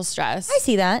that mental stress. I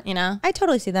see that. You know? I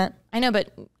totally see that. I know,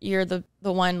 but you're the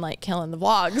one like killing the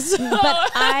vlogs.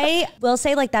 But I will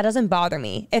say like that doesn't bother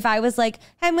me. If I was like,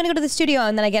 hey, I'm going to go to the studio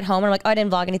and then I get home and I'm like, oh, I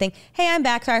didn't vlog anything. Hey, I'm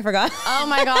back. Sorry, I forgot. Oh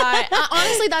my God.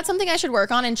 Honestly, that's something I should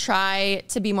work on and try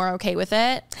to be more okay with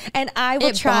it. And I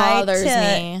will try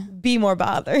to be more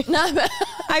bothered.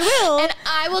 I will. And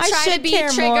I will try to be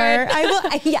triggered. More.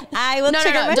 I will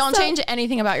trigger myself. Don't change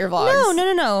anything about your vlogs.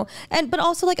 No. But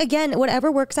also like, again,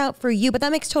 whatever works out for you, but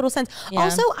that makes total sense. Yeah.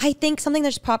 Also, I think something that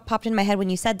just popped in my head when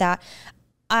you said that,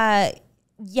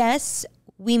 yes,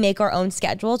 we make our own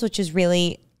schedules, which is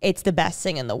really, it's the best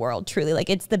thing in the world, truly. Like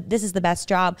this is the best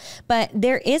job, but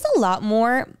there is a lot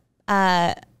more,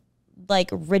 like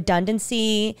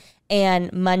redundancy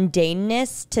and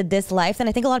mundaneness to this life than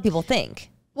I think a lot of people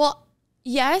think. Well,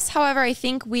 yes. However, I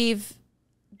think we've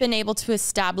been able to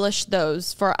establish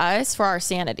those for us, for our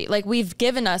sanity. Like we've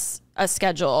given us a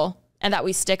schedule and that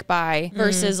we stick by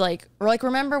versus like, or like,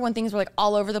 remember when things were like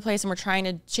all over the place and we're trying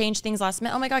to change things last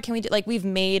minute? Oh my God, can we do, like, we've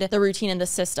made the routine and the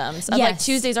systems of like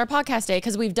Tuesday's our podcast day.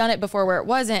 Cause we've done it before where it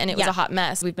wasn't and it was a hot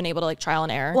mess. We've been able to like trial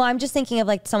and error. Well, I'm just thinking of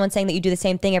like someone saying that you do the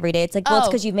same thing every day. It's like, well, it's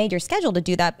because you've made your schedule to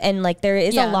do that. And like, there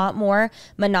is a lot more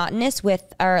monotonous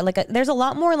with, or like, there's a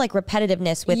lot more like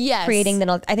repetitiveness with creating than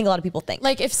I think a lot of people think.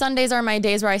 Like if Sundays are my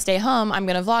days where I stay home, I'm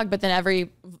going to vlog, but then every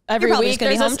week, every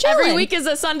week is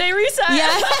a Sunday reset.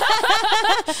 Yeah.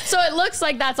 So it looks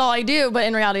like that's all I do, but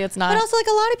in reality it's not. But also like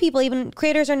a lot of people, even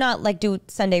creators, are not like do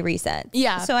Sunday resets.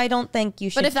 Yeah. So I don't think you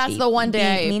should. But if that's the one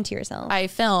day mean to yourself, I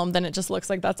film, then it just looks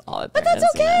like that's all it is. But that's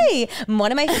okay. You know?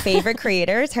 One of my favorite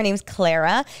creators, her name's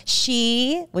Clara.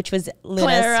 Which was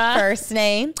Luna's first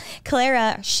name,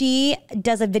 Clara, she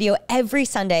does a video every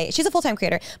Sunday. She's a full-time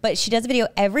creator, but she does a video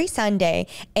every Sunday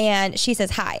and she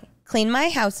says, hi, clean my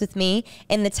house with me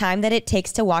in the time that it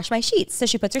takes to wash my sheets. So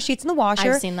she puts her sheets in the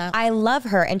washer. I've seen that. I love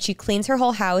her. And she cleans her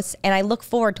whole house. And I look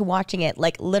forward to watching it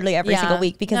like literally every single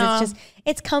week because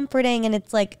it's comforting and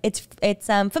it's like, it's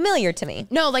familiar to me.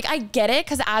 No, like I get it.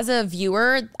 Cause as a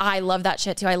viewer, I love that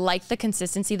shit too. I like the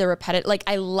consistency, the repetitive, like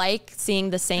I like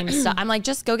seeing the same stuff. I'm like,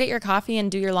 just go get your coffee and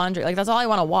do your laundry. Like that's all I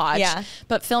want to watch. Yeah.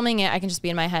 But filming it, I can just be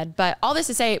in my head. But all this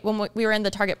to say, when we were in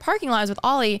the Target parking lot, I was with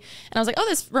Ollie and I was like, oh,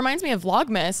 this reminds me of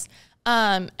Vlogmas.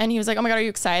 And he was like, oh my God, are you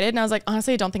excited? And I was like,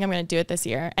 honestly, I don't think I'm going to do it this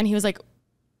year. And he was like,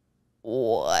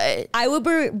 what? I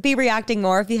would be reacting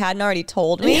more if you hadn't already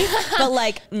told me, but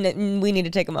like, we need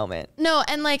to take a moment. No.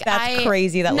 And like, that's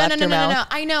crazy that left your mouth.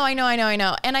 No. I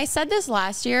know. And I said this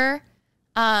last year,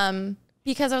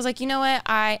 because I was like, you know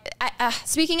what?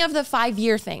 Speaking of the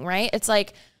 5-year thing, right? It's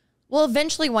like, well,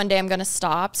 eventually one day I'm going to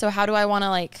stop. So how do I want to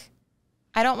like,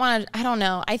 I don't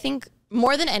know. I think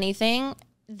more than anything,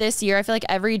 this year, I feel like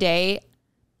every day,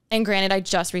 and granted, I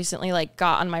just recently like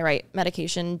got on my right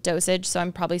medication dosage, so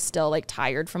I'm probably still like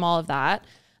tired from all of that.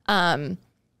 But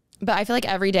I feel like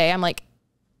every day I'm like,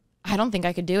 I don't think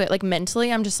I could do it. Like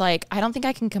mentally, I'm just like, I don't think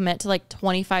I can commit to like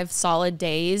 25 solid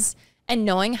days and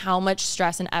knowing how much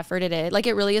stress and effort it is. Like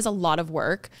it really is a lot of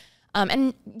work.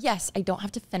 And yes, I don't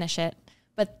have to finish it.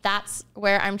 But that's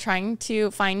where I'm trying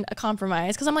to find a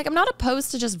compromise. Cause I'm like, I'm not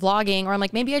opposed to just vlogging, or I'm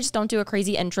like, maybe I just don't do a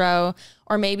crazy intro,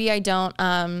 or maybe I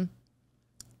don't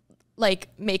like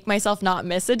make myself not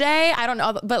miss a day. I don't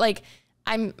know. But like,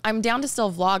 I'm down to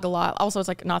still vlog a lot. Also, it's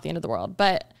like not the end of the world,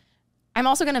 but I'm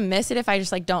also going to miss it if I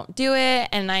just like don't do it.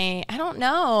 And I don't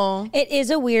know. It is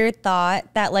a weird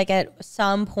thought that like at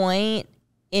some point,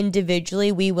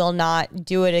 individually we will not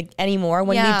do it anymore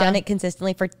when we've done it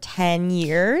consistently for 10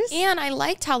 years. And I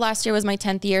liked how last year was my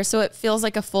 10th year, so it feels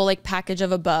like a full like package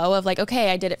of a bow of like, okay,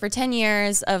 I did it for 10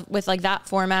 years with like that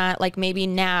format. Like maybe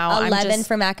now 11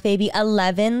 for Mac Baby.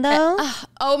 11 though.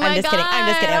 Oh my God. I'm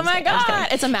just kidding. Oh my God.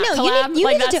 It's a Mac collab. You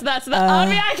like that's the oh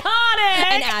my God,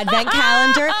 an advent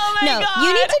calendar. Oh my God.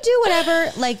 You need to do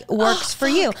whatever like works for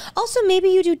you. Also, maybe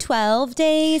you do 12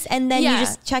 days and then you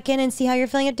just check in and see how you're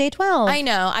feeling at day 12. I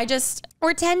know.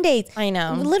 Or 10 days. I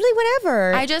know. Literally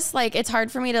whatever. I just like, it's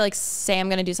hard for me to like say I'm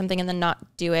going to do something and then not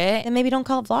do it. And maybe don't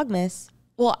call it Vlogmas.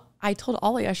 Well, I told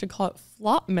Ollie I should call it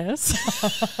Flopmas.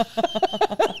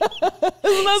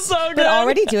 Isn't that so good? But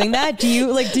already doing that, do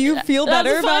you feel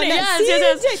better about that?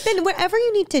 Yes. Then whatever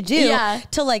you need to do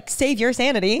to like save your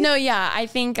sanity. No, yeah. I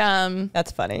think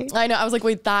that's funny. I know. I was like,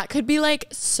 wait, that could be like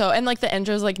so, and like the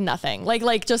intro is like nothing.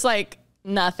 Like just like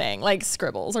nothing, like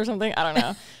scribbles or something. I don't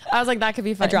know. I was like, that could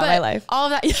be fun. I draw my life.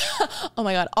 All of that. Oh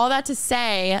my God. All that to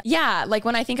say, yeah. Like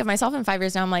when I think of myself in 5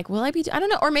 years now, I'm like, will I be, I don't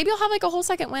know. Or maybe I'll have like a whole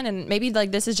second win. And maybe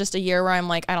like this is just a year where I'm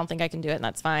like, I don't think I can do it. And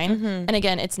that's fine. Mm-hmm. And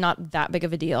again, it's not that big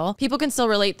of a deal. People can still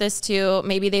relate this to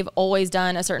maybe they've always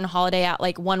done a certain holiday at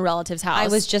like one relative's house. I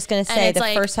was just going to say the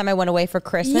like, first time I went away for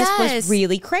Christmas was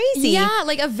really crazy. Yeah.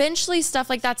 Like eventually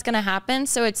stuff like that's going to happen.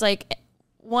 So it's like,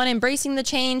 one, embracing the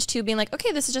change, two, being like,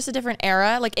 okay, this is just a different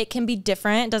era. Like it can be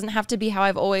different. It doesn't have to be how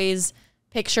I've always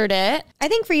pictured it. I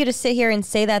think for you to sit here and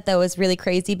say that though is really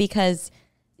crazy because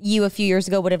you a few years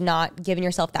ago would have not given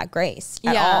yourself that grace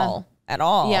at all.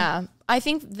 Yeah. I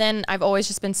think then I've always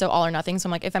just been so all or nothing. So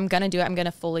I'm like, if I'm going to do it, I'm going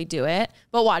to fully do it.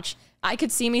 But watch, I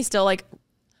could see me still like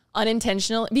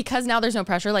unintentional because now there's no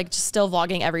pressure, like just still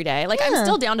vlogging every day. Like I'm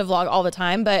still down to vlog all the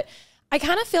time, but I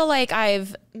kind of feel like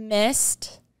I've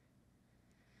missed...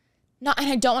 No, and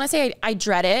I don't want to say I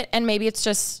dread it, and maybe it's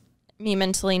just me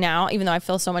mentally now, even though I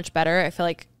feel so much better. I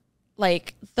feel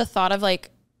like the thought of like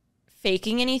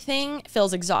faking anything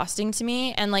feels exhausting to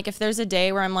me. And like if there's a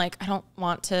day where I'm like, I don't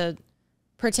want to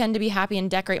pretend to be happy and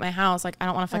decorate my house, like I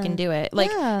don't want to fucking do it.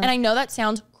 Like, and I know that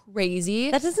sounds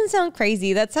crazy. That doesn't sound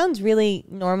crazy. That sounds really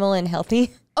normal and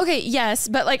healthy. Okay, yes,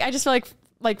 but like I just feel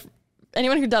like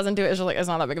anyone who doesn't do it is just like it's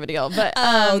not that big of a deal. But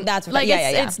that's what, like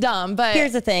it's dumb. But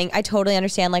here's the thing: I totally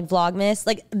understand. Like Vlogmas,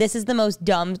 like this is the most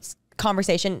dumb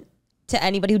conversation to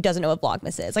anybody who doesn't know what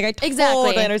Vlogmas is. Like I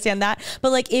totally understand that.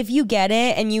 But like if you get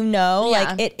it and you know,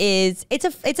 like it's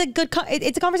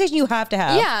a conversation you have to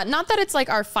have. Yeah, not that it's like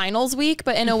our finals week,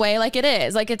 but in a way like it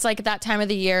is. Like it's like that time of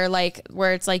the year like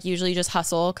where it's like usually just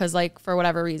hustle cuz like for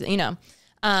whatever reason, you know.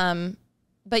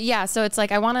 But yeah, so it's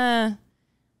like I want to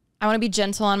be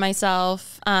gentle on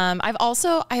myself.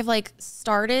 I've like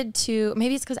started to,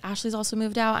 maybe it's cuz Ashley's also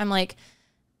moved out. I'm like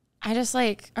I just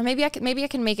like, or maybe I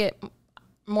can make it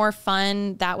more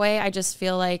fun that way. I just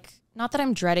feel like, not that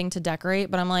I'm dreading to decorate,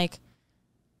 but I'm like,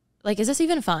 is this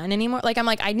even fun anymore? Like, I'm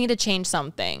like, I need to change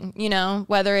something, you know,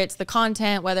 whether it's the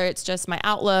content, whether it's just my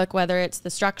outlook, whether it's the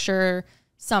structure,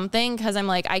 something. Cause I'm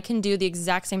like, I can do the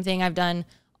exact same thing I've done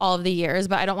all of the years,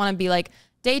 but I don't want to be like,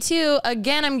 day 2,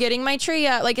 again, I'm getting my tree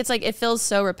out. Like, it's like, it feels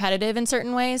so repetitive in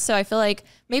certain ways. So I feel like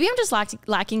maybe I'm just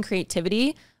lacking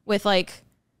creativity with like,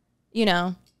 you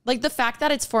know, like the fact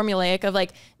that it's formulaic of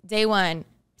like day 1,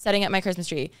 setting up my Christmas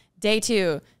tree, day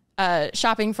 2,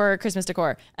 shopping for Christmas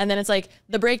decor. And then it's like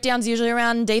the breakdown's usually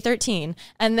around day 13.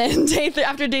 And then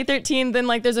after day 13, then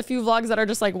like there's a few vlogs that are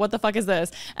just like, what the fuck is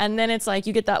this? And then it's like,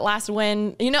 you get that last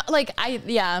win, you know, like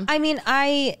I mean,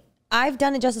 I've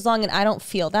done it just as long and I don't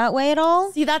feel that way at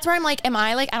all. See, that's where I'm like,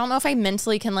 I don't know if I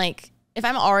mentally can like, if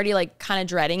I'm already like kind of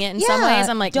dreading it in some ways,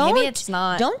 I'm like, maybe it's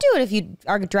not. Don't do it if you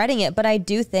are dreading it. But I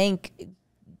do think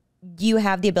you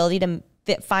have the ability to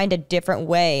find a different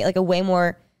way, like a way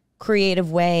more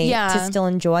creative way to still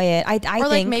enjoy it. I think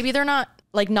like maybe they're not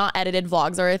edited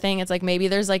vlogs or a thing. It's like maybe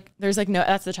there's like no,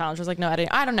 that's the challenge. There's like no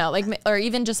editing. I don't know, like, or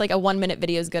even just like a 1-minute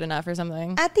video is good enough or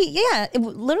something.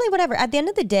 Literally whatever. At the end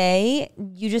of the day,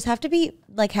 you just have to be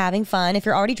like having fun. If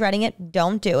you're already dreading it,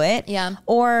 don't do it. Yeah.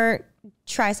 Or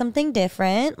try something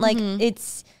different. Like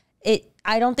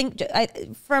I don't think,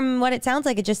 from what it sounds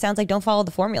like, it just sounds like don't follow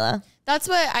the formula. That's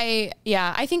what I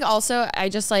think also, I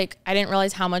just like, I didn't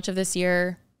realize how much of this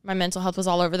year my mental health was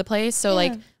all over the place. So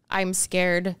like, I'm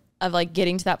scared of like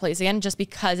getting to that place again just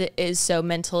because it is so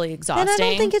mentally exhausting. And I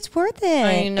don't think it's worth it.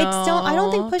 I know. I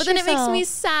don't think But then it makes me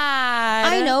sad.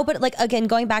 I know, but like, again,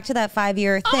 going back to that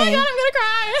 5-year thing. Oh my God,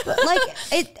 I'm gonna cry. Like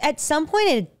at some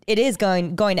point it is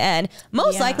going to end.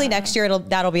 Most likely next year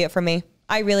that'll be it for me.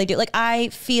 I really do. Like I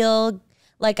feel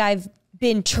like I've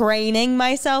been training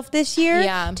myself this year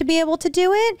to be able to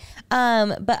do it.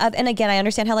 But and again, I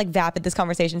understand how like vapid this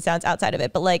conversation sounds outside of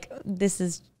it, but like this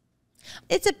is,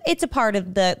 it's a part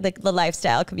of the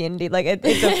lifestyle community. Like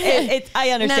it's I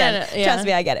understand. No, trust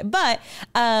me, I get it. But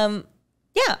I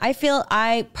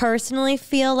personally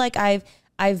feel like I've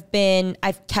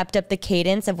kept up the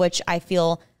cadence of which I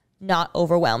feel not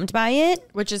overwhelmed by it,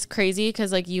 which is crazy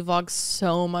because like you vlog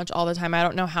so much all the time. I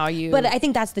don't know how you, but I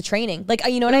think that's the training. Like,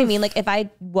 you know what I mean? Like if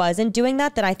I wasn't doing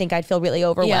that, then I think I'd feel really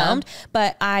overwhelmed,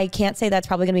 but I can't say that's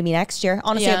probably going to be me next year.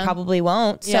 Honestly, it probably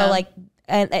won't. So like,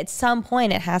 and at some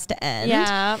point it has to end.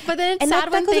 Yeah. But then it's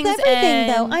sad when things end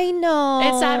though. I know.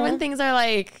 It's sad when things are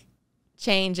like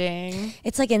changing.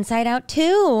 It's like Inside Out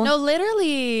too. No,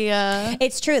 literally.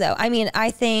 It's true though. I mean, I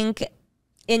think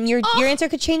your answer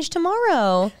could change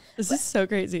tomorrow. This is so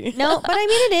crazy. No, but I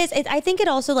mean, it is. I think it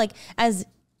also, like, as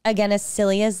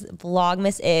silly as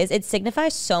Vlogmas is, it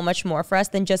signifies so much more for us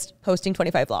than just posting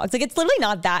 25 vlogs. Like, it's literally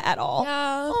not that at all.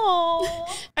 Yeah.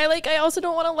 Aww. I also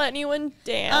don't want to let anyone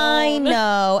down. I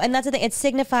know. And that's the thing. It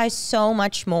signifies so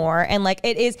much more. And like,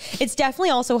 it's definitely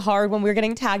also hard when we're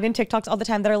getting tagged in TikToks all the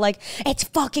time that are like, it's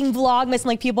fucking Vlogmas. And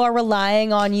like, people are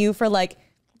relying on you for like,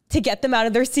 to get them out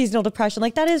of their seasonal depression.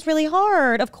 Like, that is really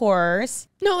hard, of course.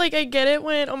 No, like, I get it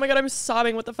when, oh my God, I'm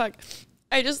sobbing. What the fuck?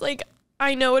 I just, like,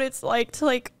 I know what it's like to,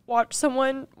 like, watch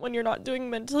someone when you're not doing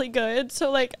mentally good.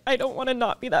 So, like, I don't want to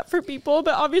not be that for people.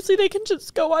 But obviously, they can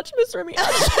just go watch Miss Remi.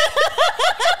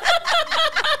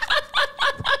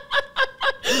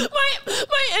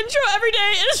 my intro every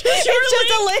day is just a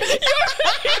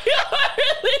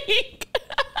link.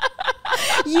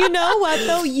 You know what,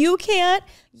 though? You cannot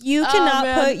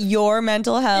put your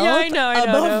mental health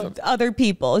above other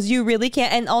people's. You really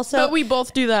can't. And also, but we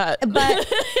both do that. But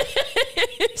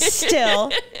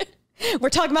still, we're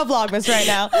talking about Vlogmas right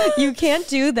now. You can't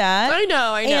do that. I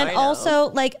know. And also,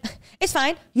 like, it's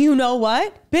fine. You know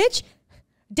what, bitch?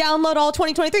 Download all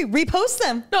 2023, repost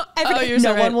them. No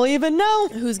one will even know.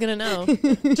 Who's gonna know?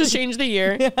 Just change the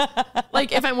year.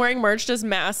 Like if I'm wearing merch, just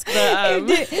mask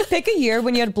the. Pick a year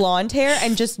when you had blonde hair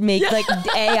and just make like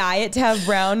AI it to have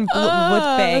brown with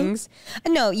bangs.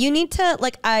 No, you need to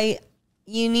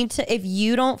you need to, if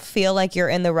you don't feel like you're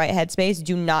in the right headspace,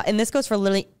 do not, and this goes for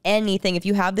literally anything. If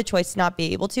you have the choice to not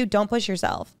be able to, don't push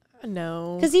yourself.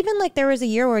 No. Because even like there was a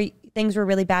year where things were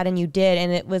really bad and you did,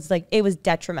 and it was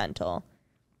detrimental.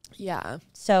 Yeah.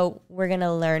 So we're going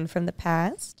to learn from the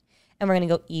past and we're going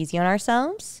to go easy on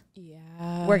ourselves.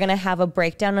 Yeah. We're going to have a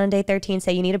breakdown on day 13.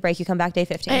 Say you need a break. You come back day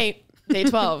 15. Hey, day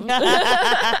 12.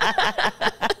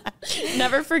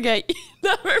 Never forget,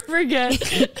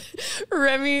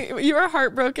 Remi, you were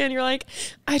heartbroken. You're like,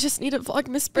 I just need a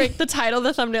Vlogmas break. The title,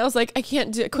 the thumbnail is like, I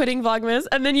can't do it, quitting Vlogmas.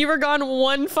 And then you were gone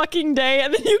one fucking day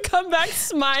and then you come back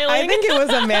smiling. I think it was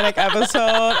a manic episode.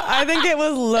 I think it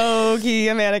was low-key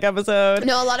a manic episode.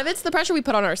 No, a lot of it's the pressure we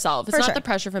put on ourselves. It's For not sure. the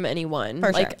pressure from anyone.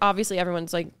 For like, sure. obviously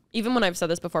everyone's like, even when I've said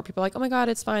this before, people are like, oh my God,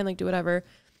 it's fine. Like, do whatever.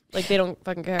 Like, they don't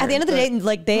fucking care. At the end of the day,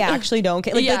 like they actually don't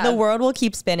care. Like Yeah. the world will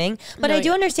keep spinning. But No, I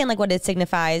do understand like what it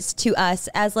signifies to us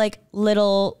as like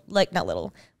little, like not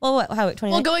little. Well, how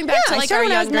 29? Well, going back to, I like,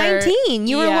 started our when I was younger- 19.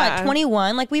 You were Yeah. what,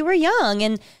 21? Like we were young,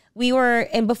 and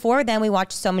before then we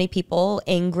watched so many people,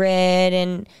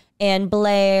 Ingrid and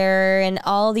Blair and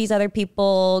all these other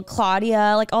people,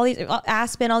 Claudia, like all these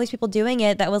Aspen, all these people doing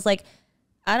it. That was like,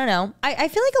 I don't know. I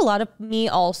feel like a lot of me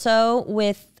also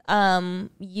with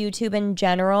YouTube in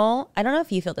general. I don't know if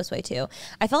you feel this way too.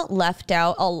 I felt left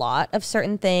out a lot of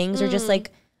certain things, or just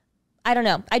like, I don't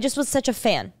know. I just was such a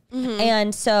fan.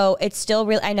 And so it's still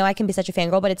really, I know I can be such a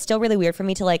fangirl, but it's still really weird for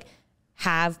me to like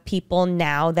have people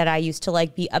now that I used to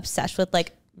like be obsessed with,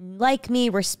 like me,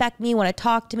 respect me, want to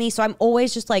talk to me. So I'm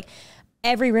always just like,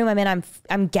 every room I'm in,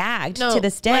 I'm gagged to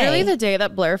this day. Literally the day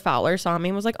that Blair Fowler saw me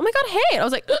and was like, oh my God, hey. And I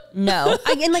was like, No.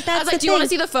 And like, that's I was like, do you want to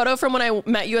see the photo from when I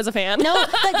met you as a fan? No,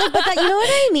 but that, you know what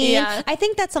I mean? Yeah. I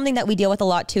think that's something that we deal with a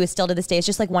lot too, is still to this day. It's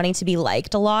just like wanting to be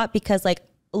liked a lot, because like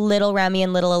little Remi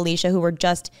and little Alisha, who were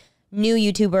just new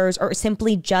YouTubers or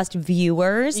simply just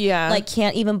viewers, like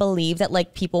can't even believe that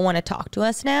like people want to talk to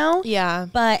us now. Yeah.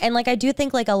 But, and like, I do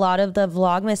think like a lot of the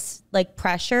Vlogmas like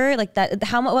pressure, like that,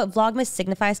 what Vlogmas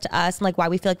signifies to us and like why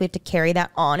we feel like we have to carry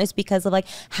that on is because of like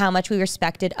how much we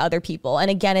respected other people.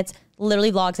 And again, it's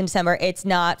literally vlogs in December. It's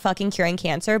not fucking curing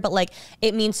cancer, but like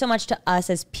it means so much to us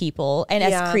as people and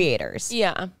as creators.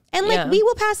 Yeah. And like we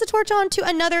will pass the torch on to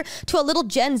a little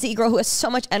Gen Z girl who has so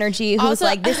much energy, who's Also,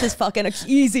 like, this is fucking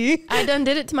easy. I done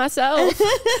did it to myself.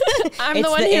 I'm It's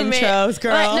the one the who intros, made,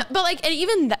 girl. But like, and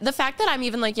even the fact that I'm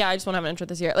even like, yeah, I just want to have an intro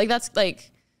this year. Like that's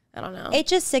like, I don't know. It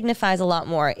just signifies a lot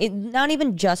more. It not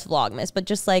even just Vlogmas, but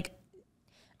just like,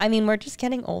 I mean, we're just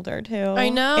getting older too. I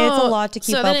know. It's a lot to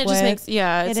keep up with. So then it just makes,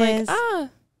 it's It like, is.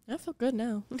 I feel good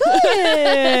now.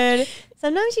 Good.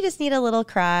 Sometimes you just need a little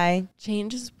cry.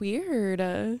 Change is weird.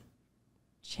 And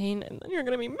then you're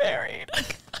going to be married.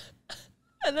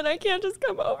 And then I can't just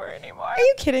come over anymore. Are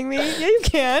you kidding me? Yeah, you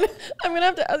can. I'm going to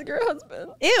have to ask your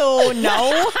husband. Ew,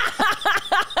 no.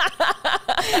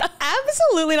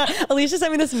 Absolutely not. Alicia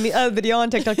sent me this video on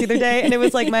TikTok the other day, and it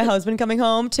was like my husband coming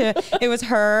home it was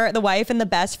her, the wife, and the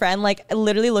best friend, like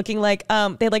literally looking like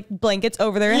they had like blankets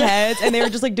over their heads, and they were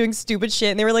just like doing stupid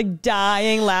shit, and they were like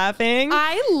dying laughing.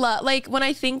 I love, like, when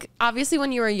I think, obviously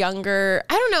when you were younger,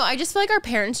 I don't know, I just feel like our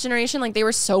parents' generation, like they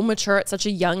were so mature at such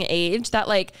a young age that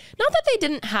like, not that they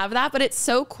didn't have that, but it's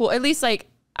so cool. At least like,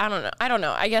 I don't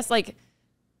know. I guess like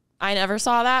I never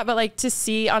saw that, but like to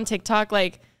see on TikTok,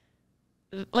 like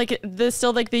the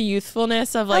still like the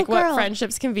youthfulness of like what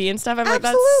friendships can be and stuff. I'm like,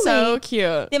 that's so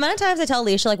cute. The amount of times I tell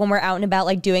Alicia, like when we're out and about,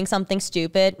 like doing something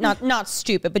stupid, not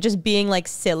stupid, but just being like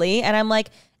silly. And I'm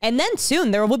like, and then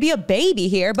soon there will be a baby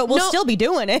here, but we'll still be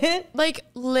doing it. Like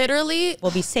literally,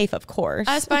 we'll be safe, of course.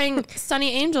 Us buying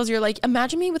Sunny Angels, you're like,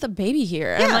 imagine me with a baby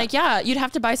here. And I'm like, yeah, you'd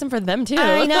have to buy some for them too.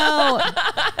 I know.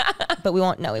 But we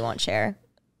won't share.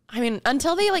 I mean,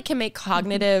 until they like can make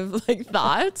cognitive like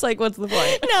thoughts, like what's the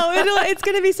point? No, it's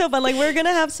going to be so fun. Like we're going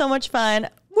to have so much fun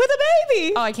with a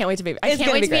baby. Oh, I can't wait to be. I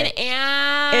can't wait to be an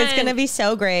aunt. It's going to be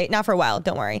so great. Not for a while.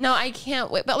 Don't worry. No, I can't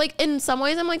wait. But like in some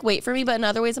ways I'm like, wait for me. But in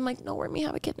other ways I'm like, no, let me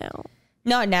have a kid now.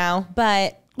 Not now,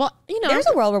 but well, you know, there's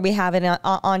a world where we have it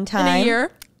on time. In a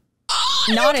year?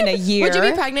 Not in a year. Would you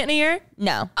be pregnant in a year?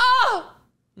 No. Oh!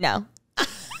 No.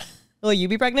 Will you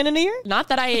be pregnant in a year? Not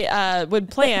that I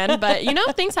would plan, but you know,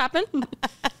 things happen.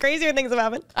 Crazier things have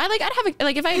happened. I'd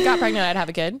have if I got pregnant, I'd have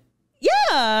a kid.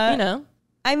 Yeah. You know.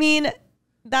 I mean,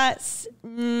 that's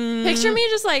picture me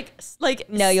just like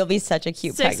no, you'll be such a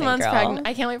cute 6 months girl. pregnant.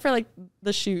 I can't wait for like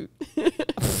the shoot.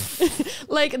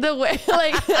 Like the way,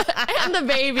 like, and the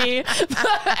baby,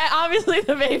 obviously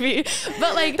the baby,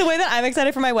 but like the way that I'm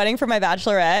excited for my wedding for my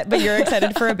bachelorette, but you're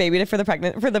excited for a baby for the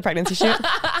pregnancy shoot.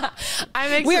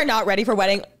 We are not ready for a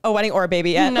wedding or a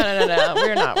baby yet. No,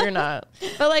 we're not.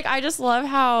 But like, I just love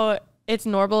how it's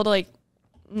normal to like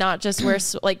not just wear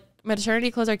like maternity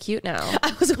clothes are cute now.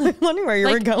 I was wondering where you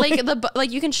were going.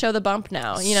 Like you can show the bump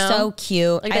now, you know? So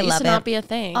cute. Like I that used love to it. not be a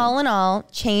thing. All in all,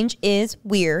 change is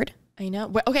weird. I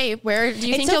know. Okay, where do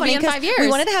you think so you'll be funny in 5 years? We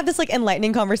wanted to have this like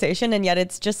enlightening conversation, and yet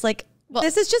it's just like,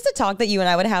 this is just a talk that you and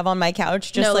I would have on my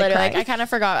couch. Just like, literally, like, I kind of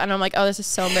forgot, and I'm like, oh, this is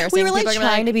so embarrassing. We were like People are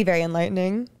trying to be very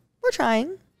enlightening. We're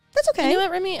trying. That's okay. You know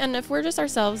what, Remy? And if we're just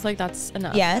ourselves, like that's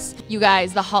enough. Yes. You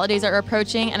guys, the holidays are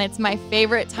approaching and it's my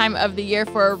favorite time of the year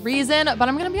for a reason, but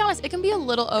I'm going to be honest, it can be a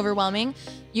little overwhelming.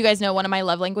 You guys know one of my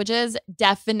love languages,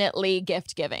 definitely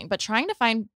gift giving, but trying to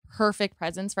find perfect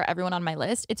presents for everyone on my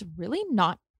list, it's really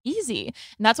not easy.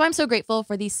 And that's why I'm so grateful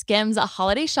for the Skims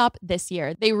holiday shop this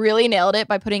year. They really nailed it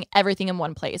by putting everything in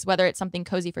one place, whether it's something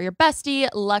cozy for your bestie,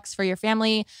 luxe for your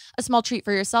family, a small treat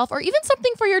for yourself, or even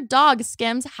something for your dog.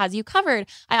 Skims has you covered.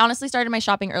 I honestly started my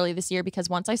shopping early this year because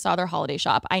once I saw their holiday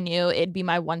shop, I knew it'd be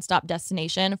my one-stop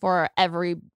destination for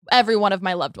every one of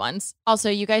my loved ones. Also,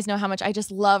 you guys know how much I just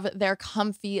love their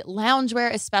comfy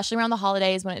loungewear, especially around the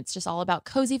holidays when it's just all about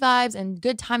cozy vibes and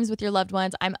good times with your loved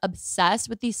ones. I'm obsessed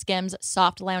with the Skims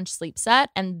Soft Lounge Sleep Set,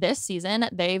 and this season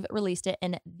they've released it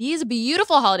in these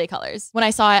beautiful holiday colors. When I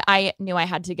saw it, I knew I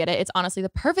had to get it. It's honestly the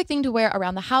perfect thing to wear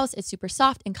around the house. It's super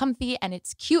soft and comfy, and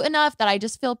it's cute enough that I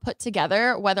just feel put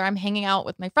together, whether I'm hanging out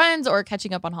with my friends or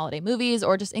catching up on holiday movies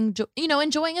or just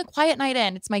enjoying a quiet night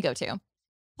in. It's my go-to.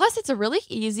 Plus, it's a really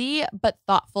easy but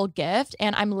thoughtful gift,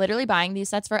 and I'm literally buying these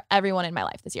sets for everyone in my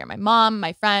life this year. My mom,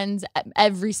 my friends,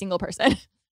 every single person.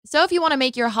 So if you want to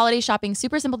make your holiday shopping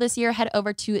super simple this year, head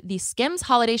over to the Skims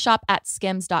holiday shop at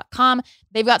skims.com.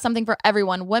 They've got something for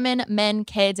everyone, women, men,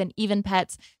 kids, and even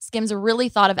pets. Skims really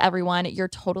thought of everyone. You're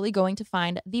totally going to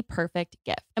find the perfect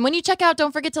gift. And when you check out,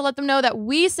 don't forget to let them know that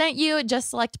we sent you. Just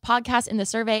select podcast in the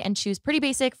survey and choose Pretty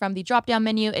Basic from the drop-down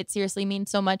menu. It seriously means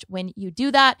so much when you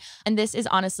do that. And this is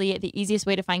honestly the easiest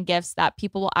way to find gifts that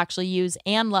people will actually use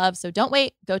and love. So don't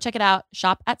wait. Go check it out.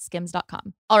 Shop at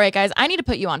skims.com. All right, guys, I need to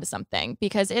put you onto something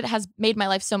because it has made my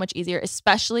life so much easier,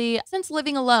 especially since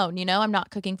living alone. You know, I'm not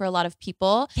cooking for a lot of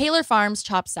people. Taylor Farms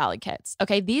chopped salad kits.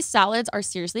 Okay, these salads are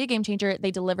seriously a game changer.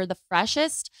 They deliver the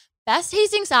freshest, best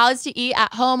tasting salads to eat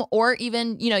at home, or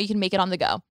even, you can make it on the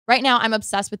go. Right now, I'm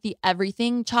obsessed with the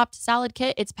everything chopped salad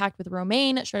kit. It's packed with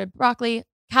romaine, shredded broccoli,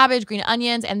 cabbage, green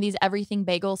onions, and these everything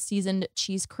bagel seasoned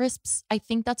cheese crisps. I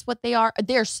think that's what they are.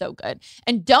 They're so good.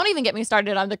 And don't even get me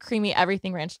started on the creamy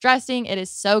everything ranch dressing. It is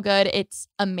so good. It's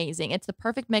amazing. It's the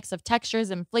perfect mix of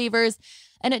textures and flavors,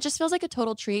 and it just feels like a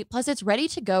total treat. Plus, it's ready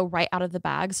to go right out of the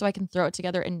bag, so I can throw it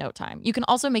together in no time. You can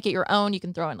also make it your own. You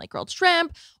can throw in like grilled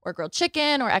shrimp or grilled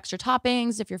chicken or extra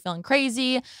toppings if you're feeling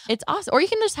crazy. It's awesome. Or you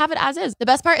can just have it as is. The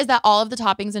best part is that all of the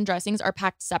toppings and dressings are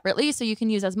packed separately, so you can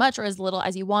use as much or as little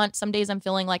as you want. Some days I'm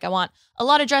feeling like I want a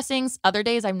lot of dressings. Other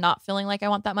days I'm not feeling like I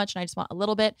want that much and I just want a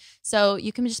little bit. So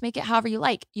you can just make it however you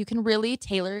like. You can really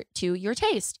tailor to your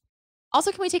taste. Also,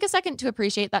 can we take a second to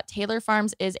appreciate that Taylor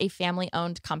Farms is a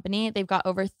family-owned company? They've got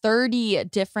over 30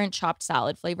 different chopped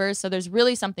salad flavors, so there's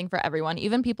really something for everyone.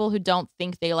 Even people who don't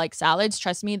think they like salads,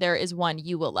 trust me, there is one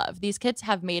you will love. These kits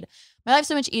have made my life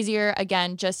so much easier.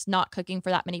 Again, just not cooking for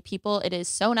that many people. It is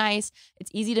so nice.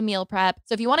 It's easy to meal prep.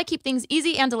 So if you want to keep things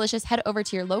easy and delicious, head over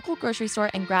to your local grocery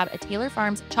store and grab a Taylor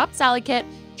Farms chopped salad kit.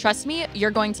 Trust me, you're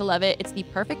going to love it. It's the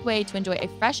perfect way to enjoy a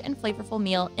fresh and flavorful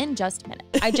meal in just minutes.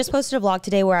 I just posted a vlog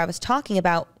today where I was talking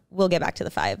about, we'll get back to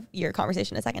the 5-year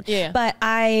conversation in a second. Yeah. But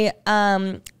I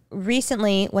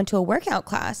recently went to a workout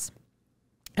class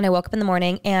and I woke up in the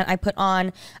morning and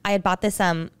I had bought this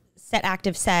Set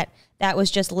Active set that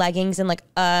was just leggings and like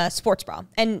a sports bra.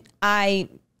 And I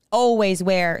always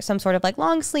wear some sort of like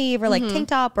long sleeve or like tank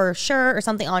top or shirt or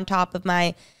something on top of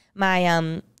my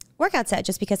workout set,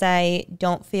 just because I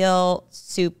don't feel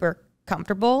super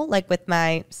comfortable like with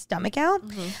my stomach out.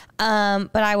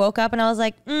 But I woke up and I was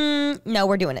like, no,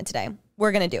 we're doing it today.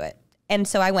 We're going to do it. And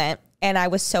so I went. And I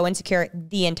was so insecure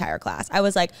the entire class. I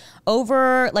was like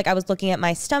I was looking at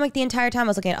my stomach the entire time. I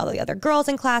was looking at all the other girls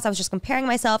in class. I was just comparing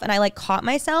myself, and I like caught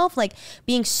myself like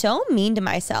being so mean to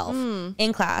myself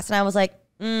in class. And I was like,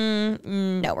 no,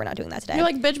 we're not doing that today. You're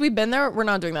like, bitch, we've been there. We're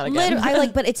not doing that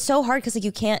again. But it's so hard because like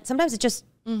you can't, sometimes it just,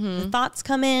 the thoughts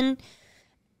come in.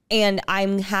 And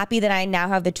I'm happy that I now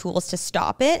have the tools to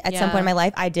stop it. At some point in my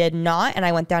life, I did not. And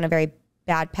I went down a very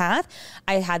bad path.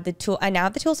 I now have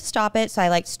the tools to stop it. So I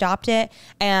like stopped it,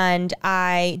 and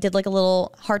I did like a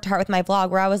little heart to heart with my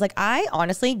vlog where I was like, I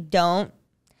honestly don't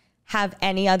have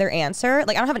any other answer.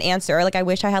 Like I don't have an answer. Like I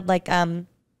wish I had like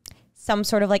some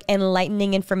sort of like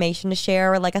enlightening information to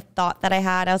share, or like a thought that I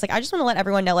had. I was like, I just want to let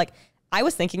everyone know, like I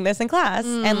was thinking this in class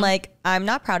and like I'm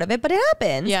not proud of it, but it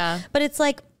happens. Yeah. But it's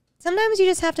like, Sometimes you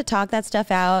just have to talk that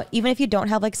stuff out, even if you don't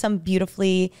have like some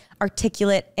beautifully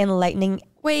articulate, enlightening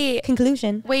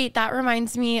conclusion. Wait, that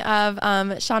reminds me of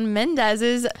Shawn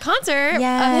Mendes's concert of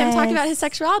him talking about his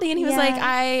sexuality. And he was like,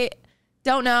 I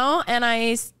don't know. And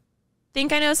I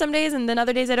think I know some days, and then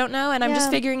other days I don't know. And I'm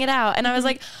just figuring it out. And I was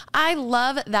like, I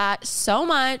love that so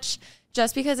much,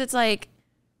 just because it's like,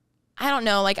 I don't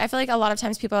know. Like, I feel like a lot of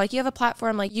times people are like, you have a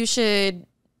platform, like you should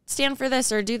stand for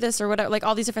this or do this or whatever, like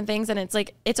all these different things. And it's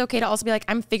like, it's okay to also be like,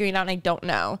 I'm figuring it out and I don't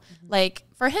know. Like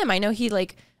for him, I know he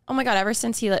like, oh my God, ever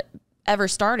since he ever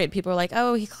started, people are like,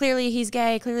 oh, he's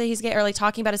gay, or like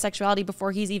talking about his sexuality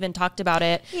before he's even talked about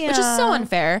it, which is so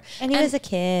unfair. And he was a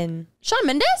kid. Shawn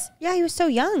Mendes? Yeah, he was so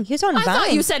young. He was on Vine. I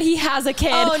thought you said he has a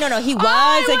kid. Oh, no, he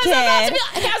was a kid. I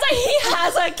was like, he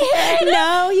has a kid.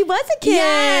 No, he was a kid.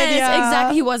 Yes,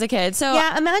 exactly. He was a kid. So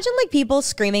yeah, imagine like people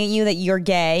screaming at you that you're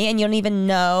gay and you don't even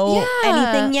know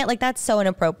anything yet. Like that's so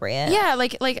inappropriate. Yeah,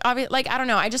 like I don't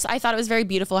know. I thought it was very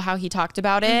beautiful how he talked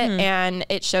about it, and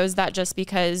it shows that just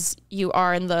because you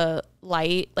are in the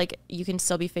light, like you can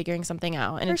still be figuring something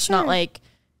out, and it's not like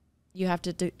you have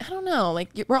to do, I don't know,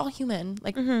 like we're all human,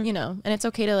 like, you know, and it's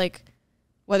okay to like,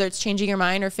 whether it's changing your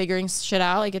mind or figuring shit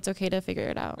out, like it's okay to figure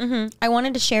it out. I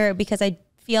wanted to share it because I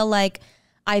feel like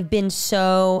I've been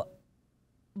so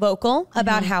vocal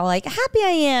about how like happy I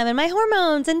am and my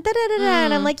hormones and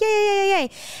and I'm like, yay.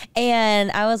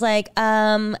 And I was like,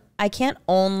 I can't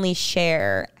only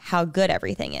share how good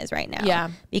everything is right now.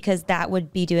 Yeah. Because that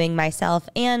would be doing myself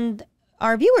and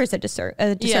our viewers a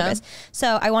disservice.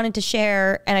 So I wanted to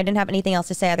share, and I didn't have anything else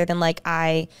to say other than like,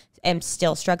 I am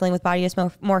still struggling with body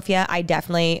dysmorphia. I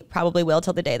definitely probably will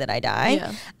till the day that I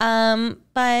die.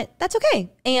 But that's okay.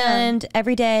 And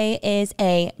every day is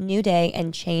a new day,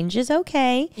 and change is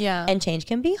okay. Yeah. And change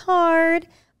can be hard,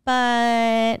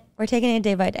 but we're taking it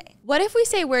day by day. What if we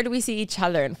say, where do we see each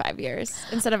other in 5 years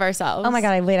instead of ourselves? Oh my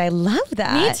God, I love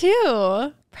that. Me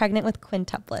too. Pregnant with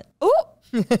quintuplet. Ooh.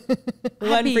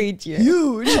 One for each year.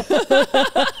 Huge.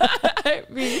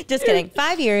 Just kidding.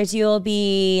 5 years, you'll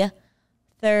be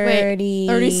 30.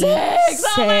 36.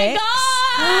 Oh my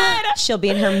God. She'll be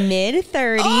in her mid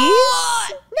 30s. Oh,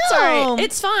 no. Sorry.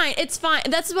 It's fine. It's fine.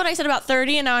 That's what I said about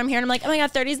 30. And now I'm here and I'm like, oh my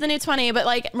God, 30 is the new 20. But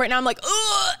like right now I'm like,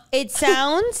 ugh. It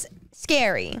sounds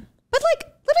scary. But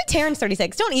like, literally Taryn's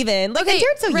 36. Don't even. Like,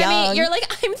 Taryn's so Remi, young. you're like,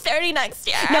 I'm 30 next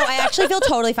year. No, I actually feel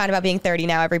totally fine about being 30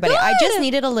 now, everybody. Good. I just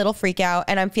needed a little freak out,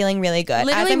 and I'm feeling really good.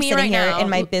 Literally as I'm me sitting right here now. in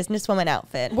my businesswoman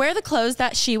outfit. Wear the clothes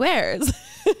that she wears.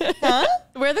 Huh?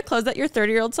 Wear the clothes that your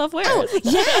 30-year-old self wears. Oh,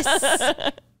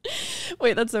 yes.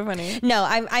 Wait, that's so funny. No,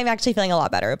 I'm actually feeling a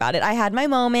lot better about it. I had my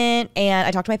moment, and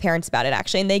I talked to my parents about it,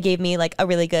 actually, and they gave me like a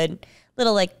really good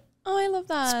little like Oh, I love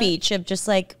that. speech of just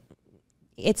like,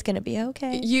 it's going to be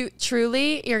okay. You're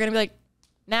going to be like,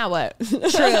 now what?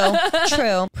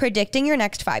 True. Predicting your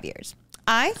next 5 years.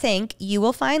 I think you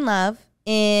will find love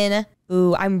in,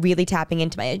 I'm really tapping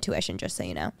into my intuition, just so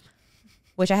you know,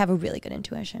 which I have a really good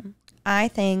intuition. I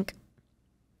think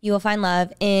you will find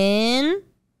love in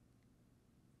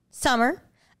summer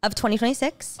of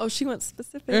 2026. Oh, she went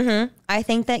specific. I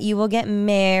think that you will get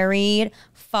married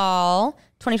fall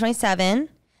 2027.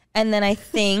 And then I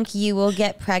think you will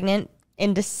get pregnant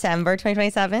in December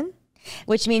 2027.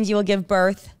 Which means you will give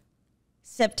birth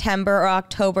September or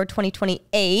October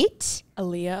 2028.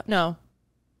 Aaliyah? No.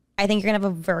 I think you're going to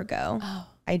have a Virgo. Oh.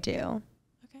 I do.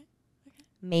 Okay.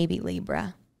 Maybe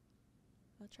Libra.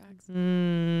 That tracks.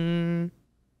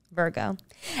 Virgo.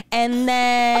 And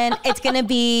then it's going to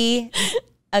be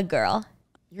a girl.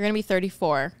 You're going to be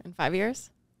 34 in 5 years?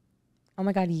 Oh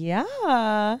my God,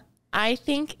 yeah. I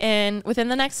think within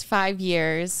the next 5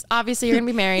 years, obviously you're going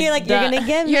to be married. You're going to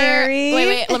get married.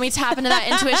 Wait, let me tap into that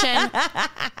intuition.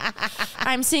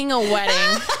 I'm seeing a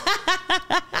wedding.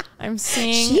 I'm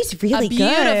seeing She's really a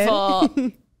beautiful.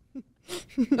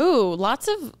 Ooh, lots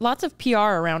of PR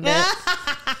around it.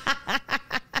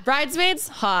 Bridesmaids,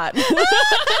 hot.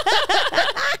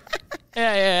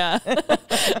 Yeah. Wait,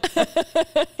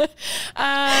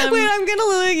 I'm going to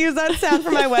literally use that sound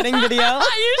for my wedding video.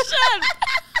 You should.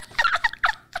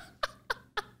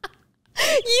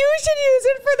 You should use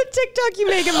it for the TikTok you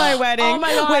make of my wedding. Oh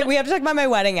my God. Wait, we have to talk about my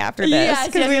wedding after this. Yes,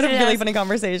 Because we had a yes. really funny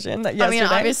conversation yesterday. I mean,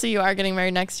 obviously you are getting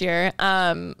married next year.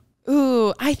 I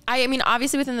mean,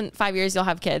 obviously within the 5 years you'll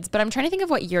have kids, but I'm trying to think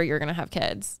of what year you're going to have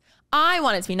kids. I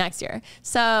want it to be next year.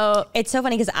 So it's so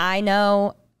funny because I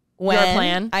know when. Your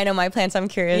plan. I know my plan, so I'm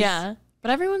curious. yeah,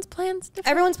 but everyone's plan's different.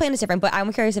 Everyone's plan is different, but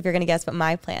I'm curious if you're going to guess what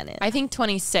my plan is. I think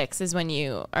 26 is when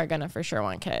you are going to for sure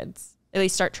want kids. At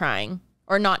least start trying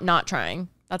or not trying.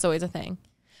 That's always a thing.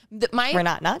 We're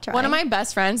not trying. One of my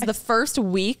best friends, the first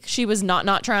week she was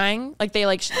not trying. Like they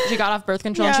like she got off birth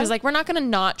control and she was like, we're not gonna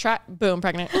not try. Boom,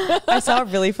 pregnant. I saw a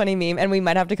really funny meme, and we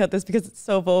might have to cut this because it's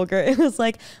so vulgar. It was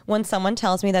like, when someone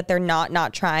tells me that they're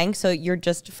not trying, so you're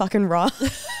just fucking raw.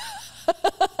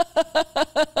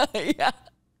 Yeah.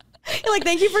 You're like,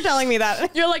 thank you for telling me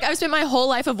that. You're like, I've spent my whole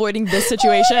life avoiding this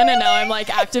situation, and now I'm like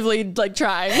actively like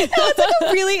trying. No, it's like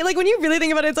a really, like when you really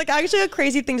think about it, it's like actually a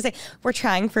crazy thing to say. We're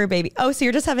trying for a baby. Oh, so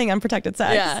you're just having unprotected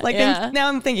sex. Yeah, Like now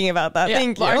I'm thinking about that. Yeah.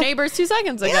 Thank you. Our neighbors 2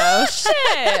 seconds ago.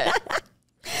 Shit.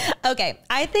 Okay.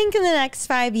 I think in the next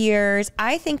 5 years,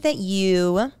 I think that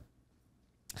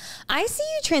I see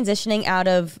you transitioning out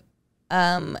of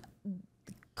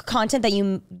content that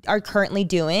you are currently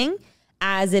doing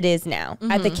as it is now,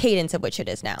 at the cadence of which it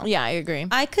is now. Yeah, I agree.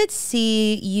 I could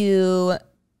see you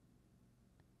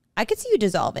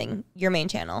dissolving your main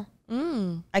channel.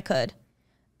 I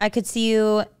could see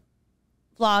you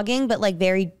vlogging, but like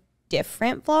very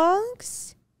different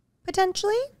vlogs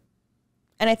potentially.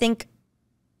 And I think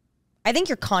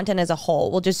your content as a whole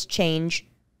will just change.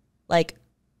 Like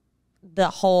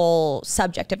the whole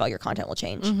subject of all your content will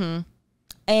change.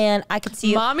 And I could see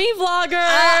you. Mommy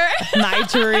vlogger. My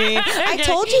dream. I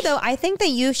told you though, I think that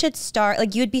you should start,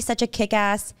 like you would be such a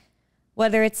kick-ass,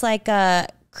 whether it's like a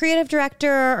creative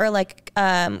director or like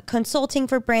consulting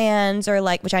for brands or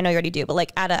like, which I know you already do, but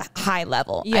like at a high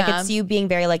level. I could see you being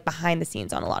very like behind the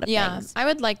scenes on a lot of things. I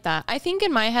would like that. I think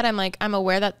in my head, I'm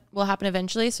aware that will happen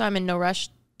eventually. So I'm in no rush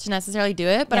to necessarily do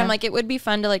it, but I'm like, it would be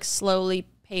fun to like slowly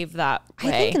pave that way.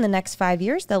 I think in the next 5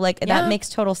 years though, like that makes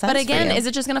total sense. But again, for you. is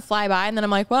it just going to fly by? And then I'm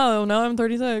like, wow, now I'm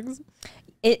 36.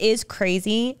 It is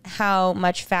crazy how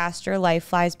much faster life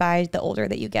flies by the older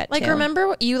that you get. Like,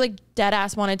 remember you like dead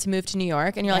ass wanted to move to New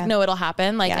York and you're like, no, it'll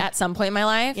happen. Like at some point in my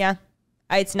life. Yeah.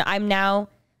 I'm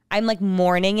like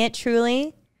mourning it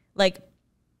truly. Like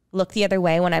look the other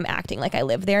way when I'm acting like I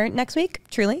live there next week.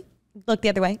 Truly. Look the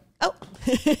other way. Oh,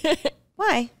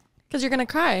 why? Because you're going to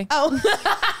cry. Oh,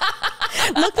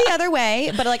 look the other way.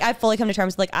 But like, I've fully come to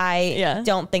terms with like, I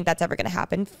don't think that's ever going to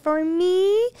happen for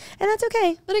me. And that's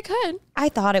okay. But it could. I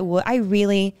thought it would.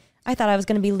 I thought I was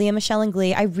going to be Leah Michelle in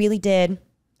Glee. I really did.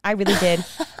 I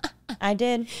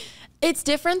did. It's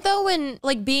different though when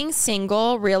like being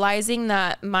single, realizing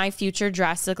that my future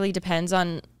drastically depends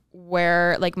on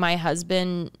where like my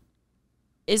husband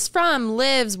is from,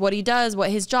 lives, what he does,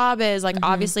 what his job is. Like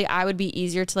obviously I would be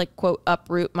easier to like quote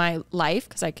uproot my life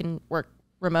because I can work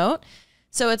remote.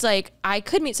 So it's like I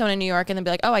could meet someone in New York and then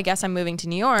be like, oh, I guess I'm moving to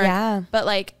New York. Yeah. But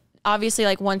like obviously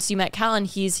like once you met Cal and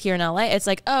he's here in LA, it's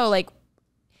like, oh, like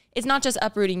it's not just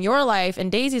uprooting your life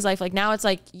and Daisy's life. Like now it's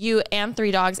like you and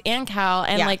 3 dogs and Cal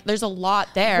and like there's a lot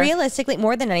there. Realistically,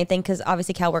 more than anything, because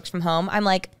obviously Cal works from home. I'm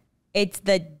like, it's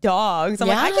the dogs. I'm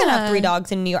like, I can't have 3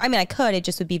 dogs in New York. I mean, I could. It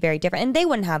just would be very different. And they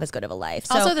wouldn't have as good of a life.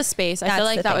 So also the space. I feel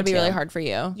like that would be really hard for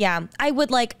you. Yeah. I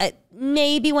would like,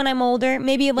 maybe when I'm older,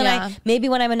 maybe when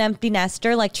I'm an empty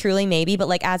nester, like truly maybe. But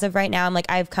like as of right now, I'm like,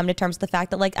 I've come to terms with the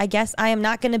fact that like, I guess I am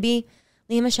not going to be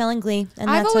Leah Michelle and Glee. And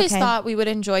I've always thought we would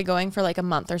enjoy going for like a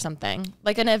month or something,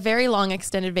 like in a very long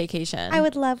extended vacation. I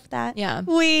would love that. Yeah.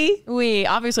 We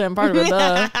obviously I'm part of it.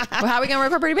 Well, how are we going to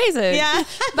work on pretty basic? Yeah.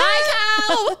 Bye,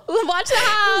 Cal. Watch the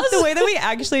house. The way that we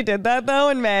actually did that though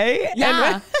in May.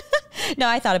 Yeah. No,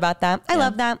 I thought about that. I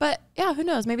love that. But yeah, who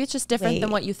knows? Maybe it's just different than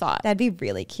what you thought. That'd be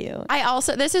really cute.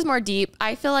 This is more deep.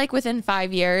 I feel like within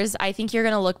 5 years, I think you're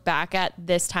going to look back at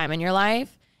this time in your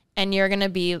life and you're going to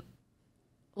be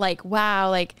like, wow,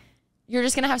 like you're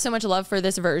just going to have so much love for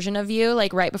this version of you,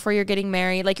 like right before you're getting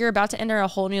married, like you're about to enter a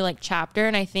whole new like chapter.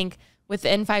 And I think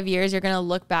within 5 years, you're going to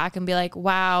look back and be like,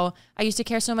 wow, I used to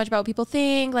care so much about what people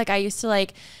think. Like I used to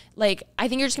like, I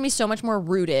think you're just gonna be so much more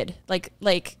rooted, like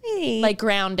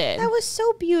grounded. That was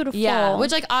so beautiful. Yeah.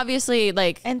 Which like, obviously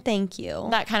like, and thank you.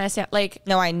 That kind of like,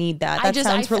 no, I need that. That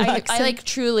sounds relaxing. I like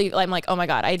truly, I'm like, oh my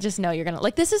God, I just know you're gonna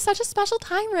like, this is such a special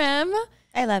time, Rem.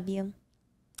 I love you.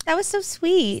 That was so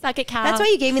sweet. Suck it, Cal. That's why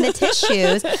you gave me the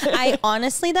tissues. I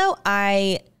honestly though,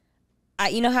 I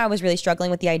you know how I was really struggling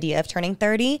with the idea of turning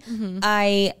 30?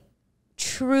 I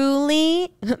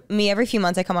truly, me every few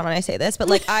months I come on and I say this, but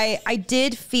like I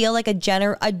did feel like a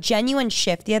genuine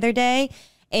shift the other day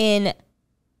in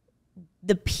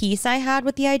the peace I had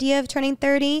with the idea of turning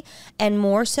 30, and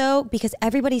more so because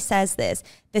everybody says this,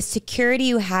 the security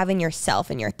you have in yourself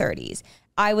in your 30s.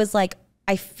 I was like,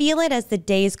 I feel it as the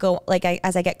days go, like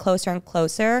as I get closer and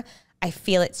closer, I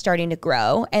feel it starting to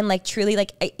grow. And like truly,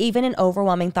 like even an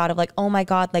overwhelming thought of like, oh my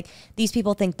God, like these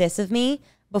people think this of me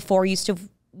before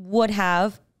would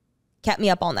have kept me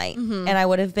up all night. And I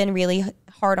would have been really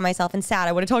hard on myself and sad.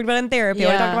 I would have talked about it in therapy. I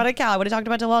would have talked about it, Cal. I would have talked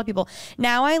about it to a lot of people.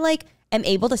 Now I like am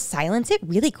able to silence it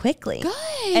really quickly.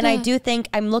 Good. And I do think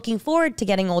I'm looking forward to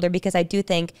getting older because I do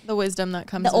think The wisdom that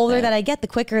comes the with older it. that I get, the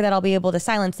quicker that I'll be able to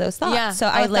silence those thoughts. Yeah. So Oh,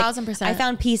 I 1000%. I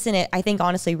found peace in it. I think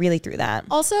honestly, really through that.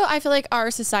 Also, I feel like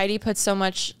our society puts so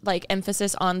much like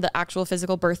emphasis on the actual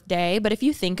physical birthday, but if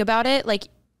you think about it, like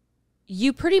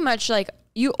you pretty much like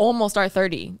you almost are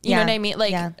 30. You know what I mean?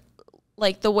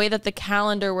 Like the way that the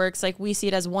calendar works, like we see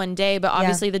it as one day, but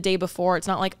obviously the day before, it's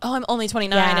not like, oh, I'm only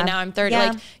 29 and now I'm 30.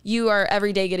 Like you are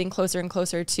every day getting closer and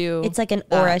closer to. It's like an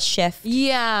aura shift.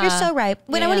 Yeah. You're so right.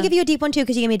 Wait, I want to give you a deep one too,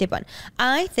 because you gave me a deep one.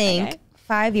 I think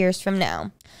 5 years from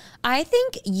now, I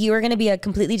think you are going to be a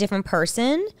completely different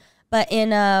person, but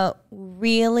in a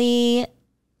really,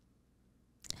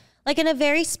 like in a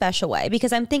very special way,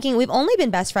 because I'm thinking we've only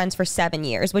been best friends for 7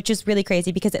 years, which is really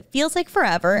crazy because it feels like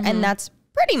forever. And that's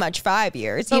pretty much 5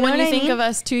 years. But You know when what you I think mean? of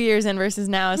us 2 years in versus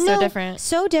now, it's so different.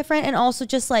 So different. And also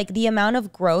just like the amount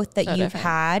of growth that you've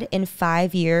had in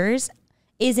 5 years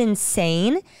is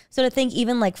insane. So to think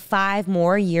even like 5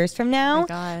 more years from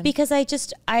now, because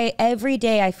I every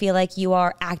day I feel like you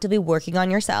are actively working on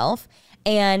yourself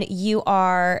and you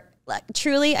are like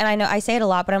truly, and I know I say it a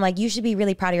lot, but I'm like, you should be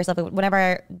really proud of yourself.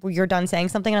 Whenever you're done saying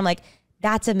something and I'm like,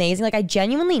 that's amazing. Like I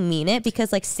genuinely mean it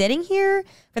because like sitting here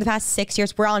for the past 6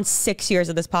 years, we're on 6 years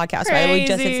of this podcast, right? We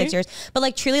just did 6 years, but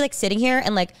like truly like sitting here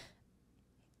and like,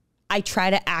 I try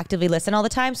to actively listen all the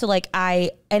time. So like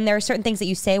and there are certain things that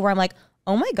you say where I'm like,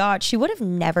 oh my God, she would have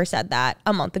never said that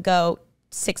a month ago,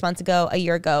 6 months ago, a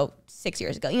year ago, 6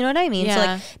 years ago. You know what I mean? Yeah. So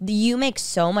like you make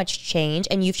so much change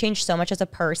and you've changed so much as a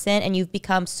person and you've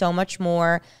become so much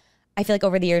more, I feel like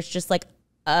over the years, just like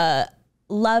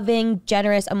loving,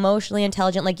 generous, emotionally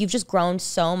intelligent. Like you've just grown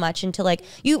so much into like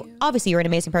obviously you're an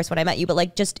amazing person when I met you, but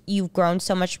like just you've grown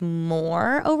so much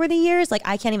more over the years. Like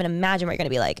I can't even imagine what you're going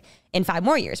to be like in 5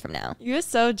 more years from now. You're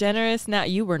so generous now.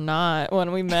 You were not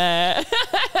when we met.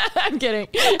 I'm kidding.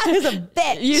 I was a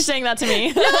bitch. You saying that to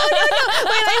me? No. Wait,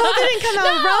 I hope it didn't come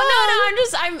out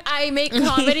wrong. I make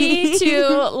comedy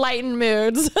to lighten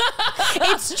moods.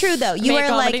 It's true though. You Make are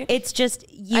comedy. like, it's just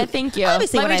you. I thank you.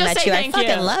 Obviously, Let when me I just met say you, I thank fucking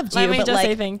you. loved Let you. me But just like,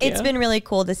 say thank you. it's been really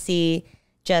cool to see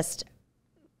just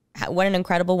what an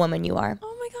incredible woman you are.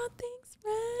 Oh my God, thanks,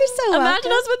 man. You're so Imagine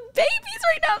welcome. us with babies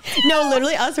right now. No,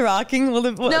 literally us rocking while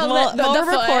the we're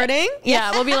foot. recording.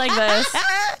 Yeah, we'll be like this.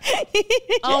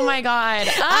 Oh my God.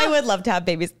 I would love to have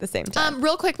babies at the same time.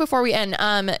 Real quick before we end,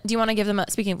 do you want to give them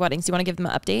speaking of weddings, do you want to give them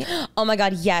an update? Oh my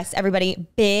God, yes, everybody.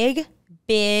 Big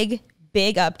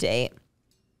update.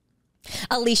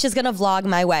 Alicia's gonna vlog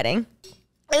my wedding.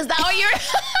 Is that what you're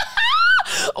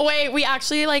Wait, we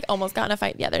actually like almost got in a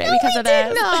fight the other day because of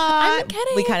this. I'm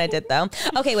kidding. We kind of did though.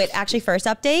 Okay, wait, actually first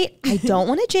update. I don't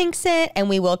want to jinx it and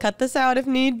we will cut this out if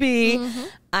need be.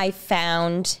 I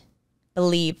found,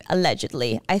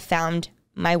 allegedly, I found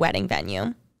my wedding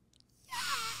venue.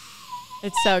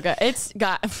 It's so good. It's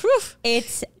got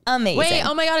It's amazing. Wait,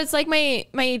 oh my God, it's like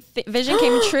my vision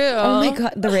came true. Oh my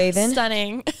God, the Raven.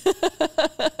 Stunning.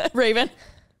 Raven.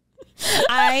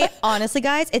 I honestly,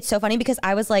 guys, it's so funny because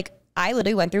I was like, I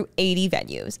literally went through 80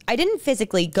 venues. I didn't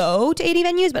physically go to 80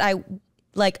 venues, but I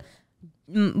like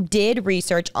did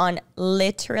research on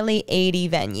literally 80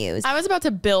 venues. I was about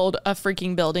to build a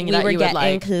freaking building We that were you would getting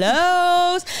like.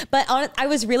 close, but I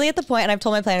was really at the point, and I've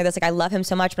told my planner this, like I love him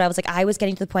so much, but I was like, I was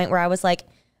getting to the point where I was like,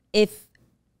 if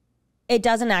it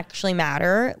doesn't actually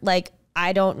matter, like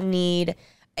I don't need,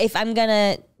 if I'm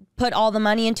gonna put all the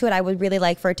money into it, I would really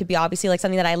like for it to be obviously like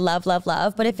something that I love.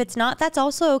 But if it's not, that's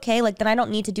also okay. Like then I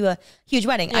don't need to do a huge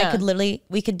wedding. Yeah.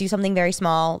 We could do something very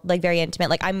small, like very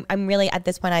intimate. Like I'm really at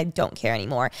this point, I don't care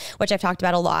anymore, which I've talked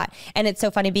about a lot. And it's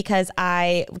so funny because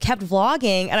I kept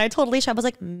vlogging and I told Alisha, I was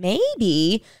like,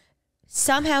 maybe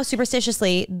somehow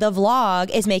superstitiously the vlog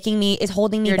is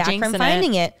holding me You're back from jinxing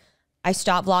finding it. I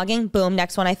stopped vlogging. Boom.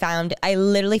 Next one I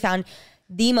literally found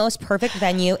the most perfect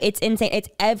venue. It's insane. It's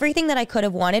everything that I could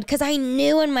have wanted because I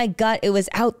knew in my gut it was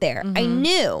out there. I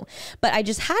knew, but I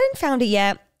just hadn't found it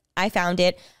yet. I found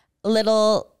it.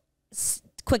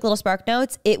 Quick little spark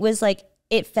notes. It was like,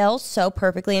 it fell so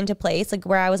perfectly into place. Like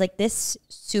where I was like, this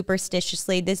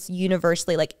superstitiously, this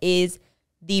universally like is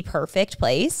the perfect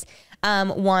place.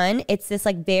 One, it's this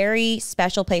like very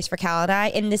special place for Cal and I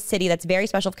in this city that's very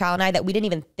special for Cal and I that we didn't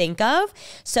even think of.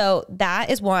 So that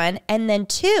is one. And then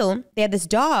two, they had this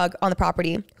dog on the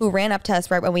property who ran up to us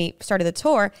right when we started the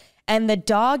tour. And the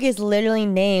dog is literally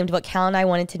named what Cal and I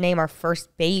wanted to name our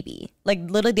first baby. Like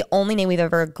literally the only name we've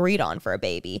ever agreed on for a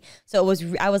baby. So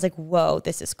I was like, whoa,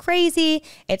 this is crazy.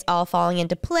 It's all falling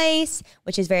into place,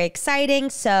 which is very exciting.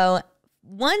 So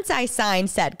once I sign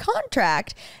said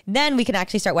contract, then we can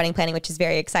actually start wedding planning, which is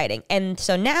very exciting. And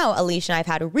so now Alisha and I have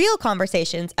had real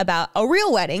conversations about a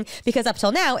real wedding, because up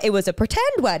till now it was a pretend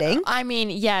wedding. I mean,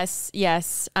 yes.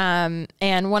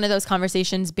 And one of those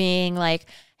conversations being like,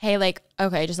 hey, like,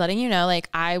 okay, just letting you know, like,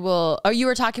 I will, oh, you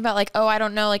were talking about like, oh, I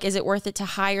don't know, like, is it worth it to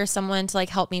hire someone to like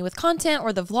help me with content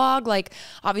or the vlog? Like,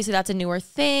 obviously that's a newer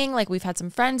thing. Like, we've had some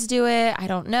friends do it. I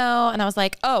don't know. And I was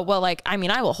like, oh, well, like, I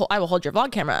mean, I will hold your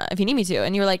vlog camera if you need me to.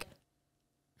 And you were like,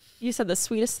 you said the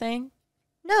sweetest thing.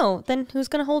 No, then who's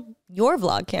going to hold your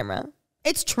vlog camera?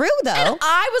 It's true though. And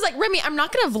I was like, Remi, I'm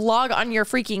not going to vlog on your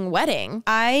freaking wedding.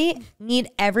 I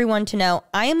need everyone to know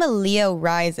I am a Leo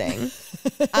rising.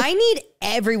 I need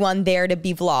everyone there to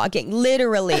be vlogging.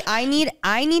 Literally. I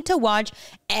need to watch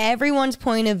everyone's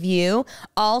point of view,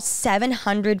 all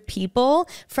 700 people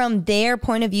from their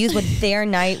point of views, what their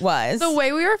night was. The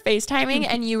way we were FaceTiming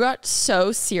and you got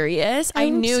so serious, I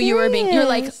I'm knew you were being, you're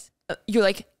serious.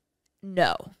 like,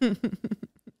 no.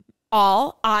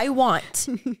 All I want,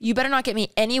 you better not get me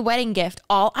any wedding gift.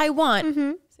 All I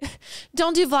want,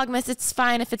 don't do Vlogmas. It's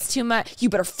fine if it's too much. You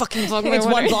better fucking vlog my It's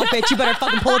one wedding. vlog, bitch. You better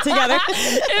fucking pull it together.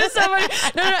 It was so funny.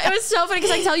 No, it was so funny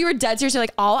because I could tell you were dead serious. You're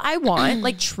like, all I want,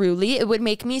 like truly, it would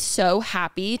make me so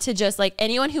happy to just like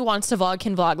anyone who wants to vlog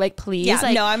can vlog. Like, please. Yeah,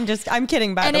 like, no, I'm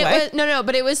kidding, by and the it way. was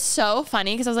but it was so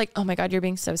funny because I was like, oh my God, you're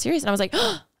being so serious. And I was like,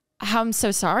 oh, I'm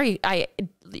so sorry.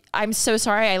 I'm so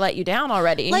sorry I let you down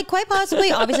already. Like, quite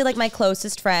possibly, obviously, like my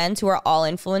closest friends who are all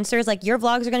influencers, like your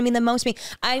vlogs are going to be the most me.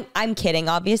 I'm kidding,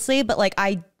 obviously, but like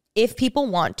if people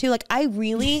want to, like I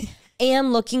really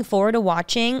am looking forward to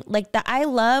watching like that. I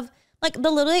love like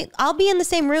I'll be in the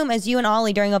same room as you and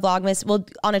Ollie during a Vlogmas,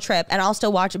 on a trip, and I'll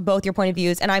still watch both your point of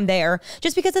views, and I'm there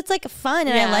just because it's like fun,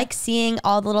 and I like seeing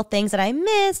all the little things that I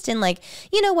missed, and like,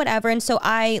 you know, whatever. And so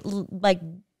I like,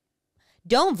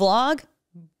 don't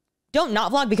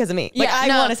not vlog because of me. Like, I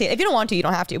want to see it. If you don't want to, you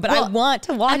don't have to. But I want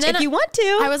to watch if you want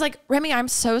to. I was like, Remi, I'm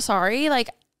so sorry. Like,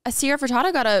 Sierra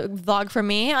Furtado got a vlog for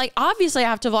me. Like, obviously I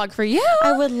have to vlog for you.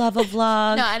 I would love a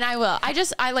vlog. No, and I will.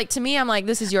 I like, to me, I'm like,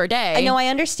 this is your day. I know, I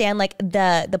understand like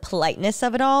the politeness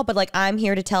of it all, but like I'm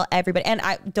here to tell everybody. And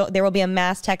there will be a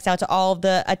mass text out to all of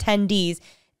the attendees.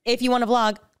 If you want to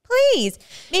vlog, please.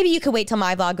 Maybe you could wait till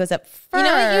my vlog goes up first. You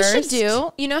know what you should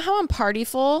do? You know how I'm party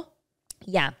full?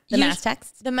 Yeah. The mass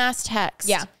text? The mass text.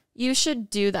 Yeah. You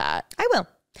should do that. I will.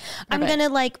 I'm going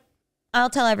to I'll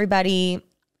tell everybody,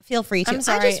 feel free to. I'm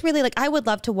sorry. I just really I would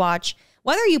love to watch,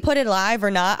 whether you put it live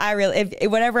or not. I really, if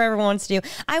whatever everyone wants to do,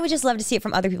 I would just love to see it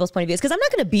from other people's point of views, because I'm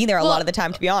not going to be there a lot of the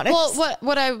time, to be honest. Well,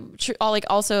 what I'll like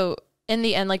also in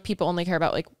the end, like people only care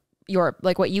about like your,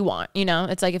 like what you want, you know?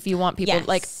 It's like, if you want people,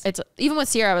 like it's even with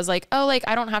Sierra, I was like, oh, like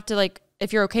I don't have to like,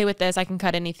 if you're okay with this, I can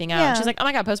cut anything out. Yeah. She's like, oh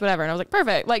my God, post whatever. And I was like,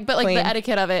 perfect. Like, but like Queen. the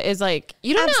etiquette of it is like,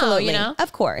 you don't know, you know?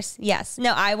 Of course. Yes.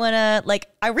 No, I want to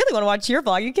I really want to watch your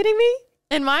vlog. Are you kidding me?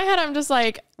 In my head, I'm just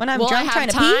like, When I'm will drunk I have trying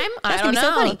to time? pee? I That's don't gonna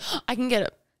know. be so funny. I can get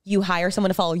it. You hire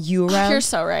someone to follow you around. You're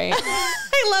so right.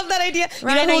 I love that idea.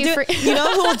 Ryan, you know you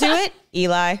know who will do it?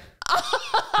 Eli.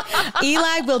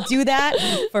 Eli will do that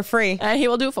for free. And he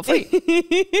will do it for free.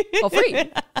 For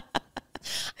free.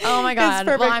 Oh my God.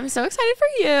 Well, I'm so excited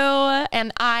for you.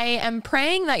 And I am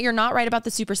praying that you're not right about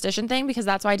the superstition thing, because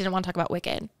that's why I didn't want to talk about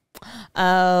Wicked.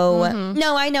 Oh,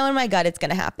 no, I know in my gut it's going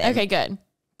to happen. Okay, good.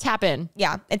 Tap in.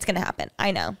 Yeah, it's going to happen.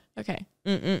 I know. Okay.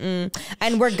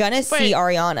 And we're going to see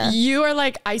Ariana. You are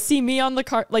like, I see me on the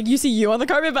carpet. Like, you see you on the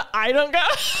carpet, but I don't go.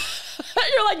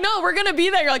 You're like, no, we're going to be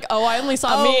there. You're like, oh, I only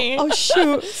saw me. Oh,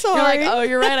 shoot. Sorry. You're like, oh,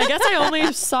 you're right. I guess I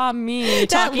only saw me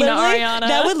talking to Ariana.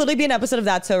 That would literally be an episode of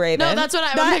That's So Raven. No, that's what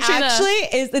I'm That picturing.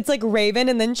 actually it's like Raven,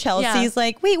 and then Chelsea's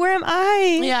like, wait, where am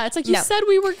I? Yeah, it's like, you said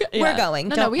we were We're going.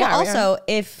 No, we are. Also,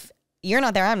 if you're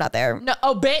not there, I'm not there.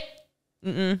 No, bit.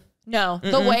 No,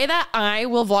 the way that I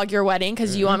will vlog your wedding,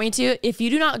 because you want me to, if you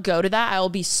do not go to that,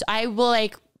 I will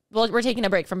like, well, we're taking a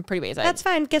break from Pretty Basic. That's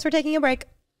fine. Guess we're taking a break.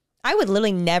 I would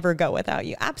literally never go without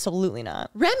you. Absolutely not.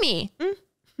 Remi.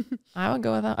 I would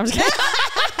go without. I'm just kidding.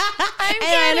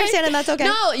 I understand, and that's okay.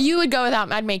 No, you would go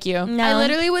without. I'd make you. No. I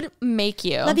literally would make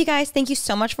you. Love you guys. Thank you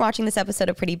so much for watching this episode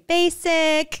of Pretty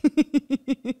Basic.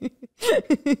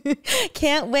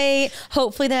 Can't wait.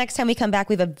 Hopefully the next time we come back,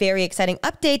 we have a very exciting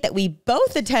update that we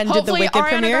both attended. Hopefully the Wicked Ariana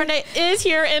premiere. Grande is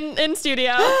here in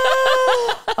studio.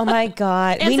 Oh my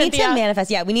God. And we need Cynthia. to manifest.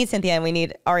 Yeah, we need Cynthia and we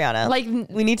need Ariana. Like,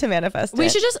 we need to manifest We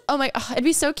it. should just, it'd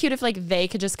be so cute if like they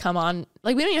could just come on.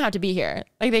 Like, we don't even have to be here.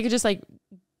 Like, they could just like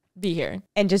be here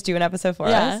and just do an episode for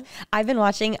us. I've been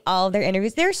watching all of their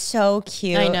interviews. They're so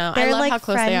cute. I know. They're I love like how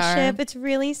close friendship. they are. It's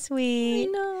really sweet. I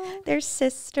know. They're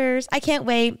sisters. I can't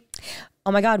wait.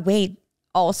 Oh my God, wait.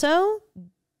 Also,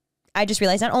 I just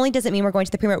realized not only does it mean we're going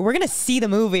to the premiere, we're going to see the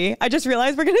movie. I just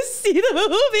realized we're going to see the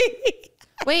movie.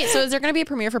 Wait, so is there going to be a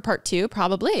premiere for part 2?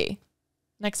 Probably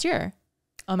next year.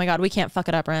 Oh my God, we can't fuck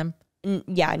it up, Rem.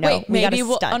 Yeah, no. Wait, maybe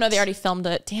we'll, oh no, they already filmed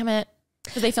it. Damn it.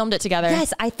 Because they filmed it together.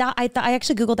 Yes, I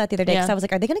actually Googled that the other day because I was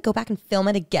like, are they going to go back and film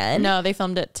it again? No, they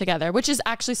filmed it together, which is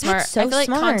actually smart. That's so I feel like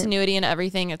smart. continuity and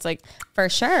everything, it's like, For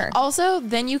sure. also,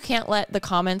 then you can't let the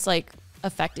comments like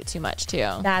affect it too much too.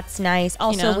 That's nice.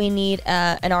 Also, we need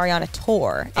an Ariana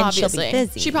tour, and Obviously. she'll be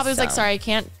busy. She probably was like, so- sorry, I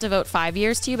can't devote 5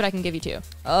 years to you, but I can give you 2.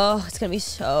 Oh, it's going to be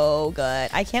so good.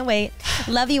 I can't wait.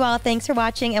 Love you all. Thanks for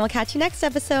watching, and we'll catch you next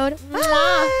episode.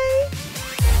 Bye.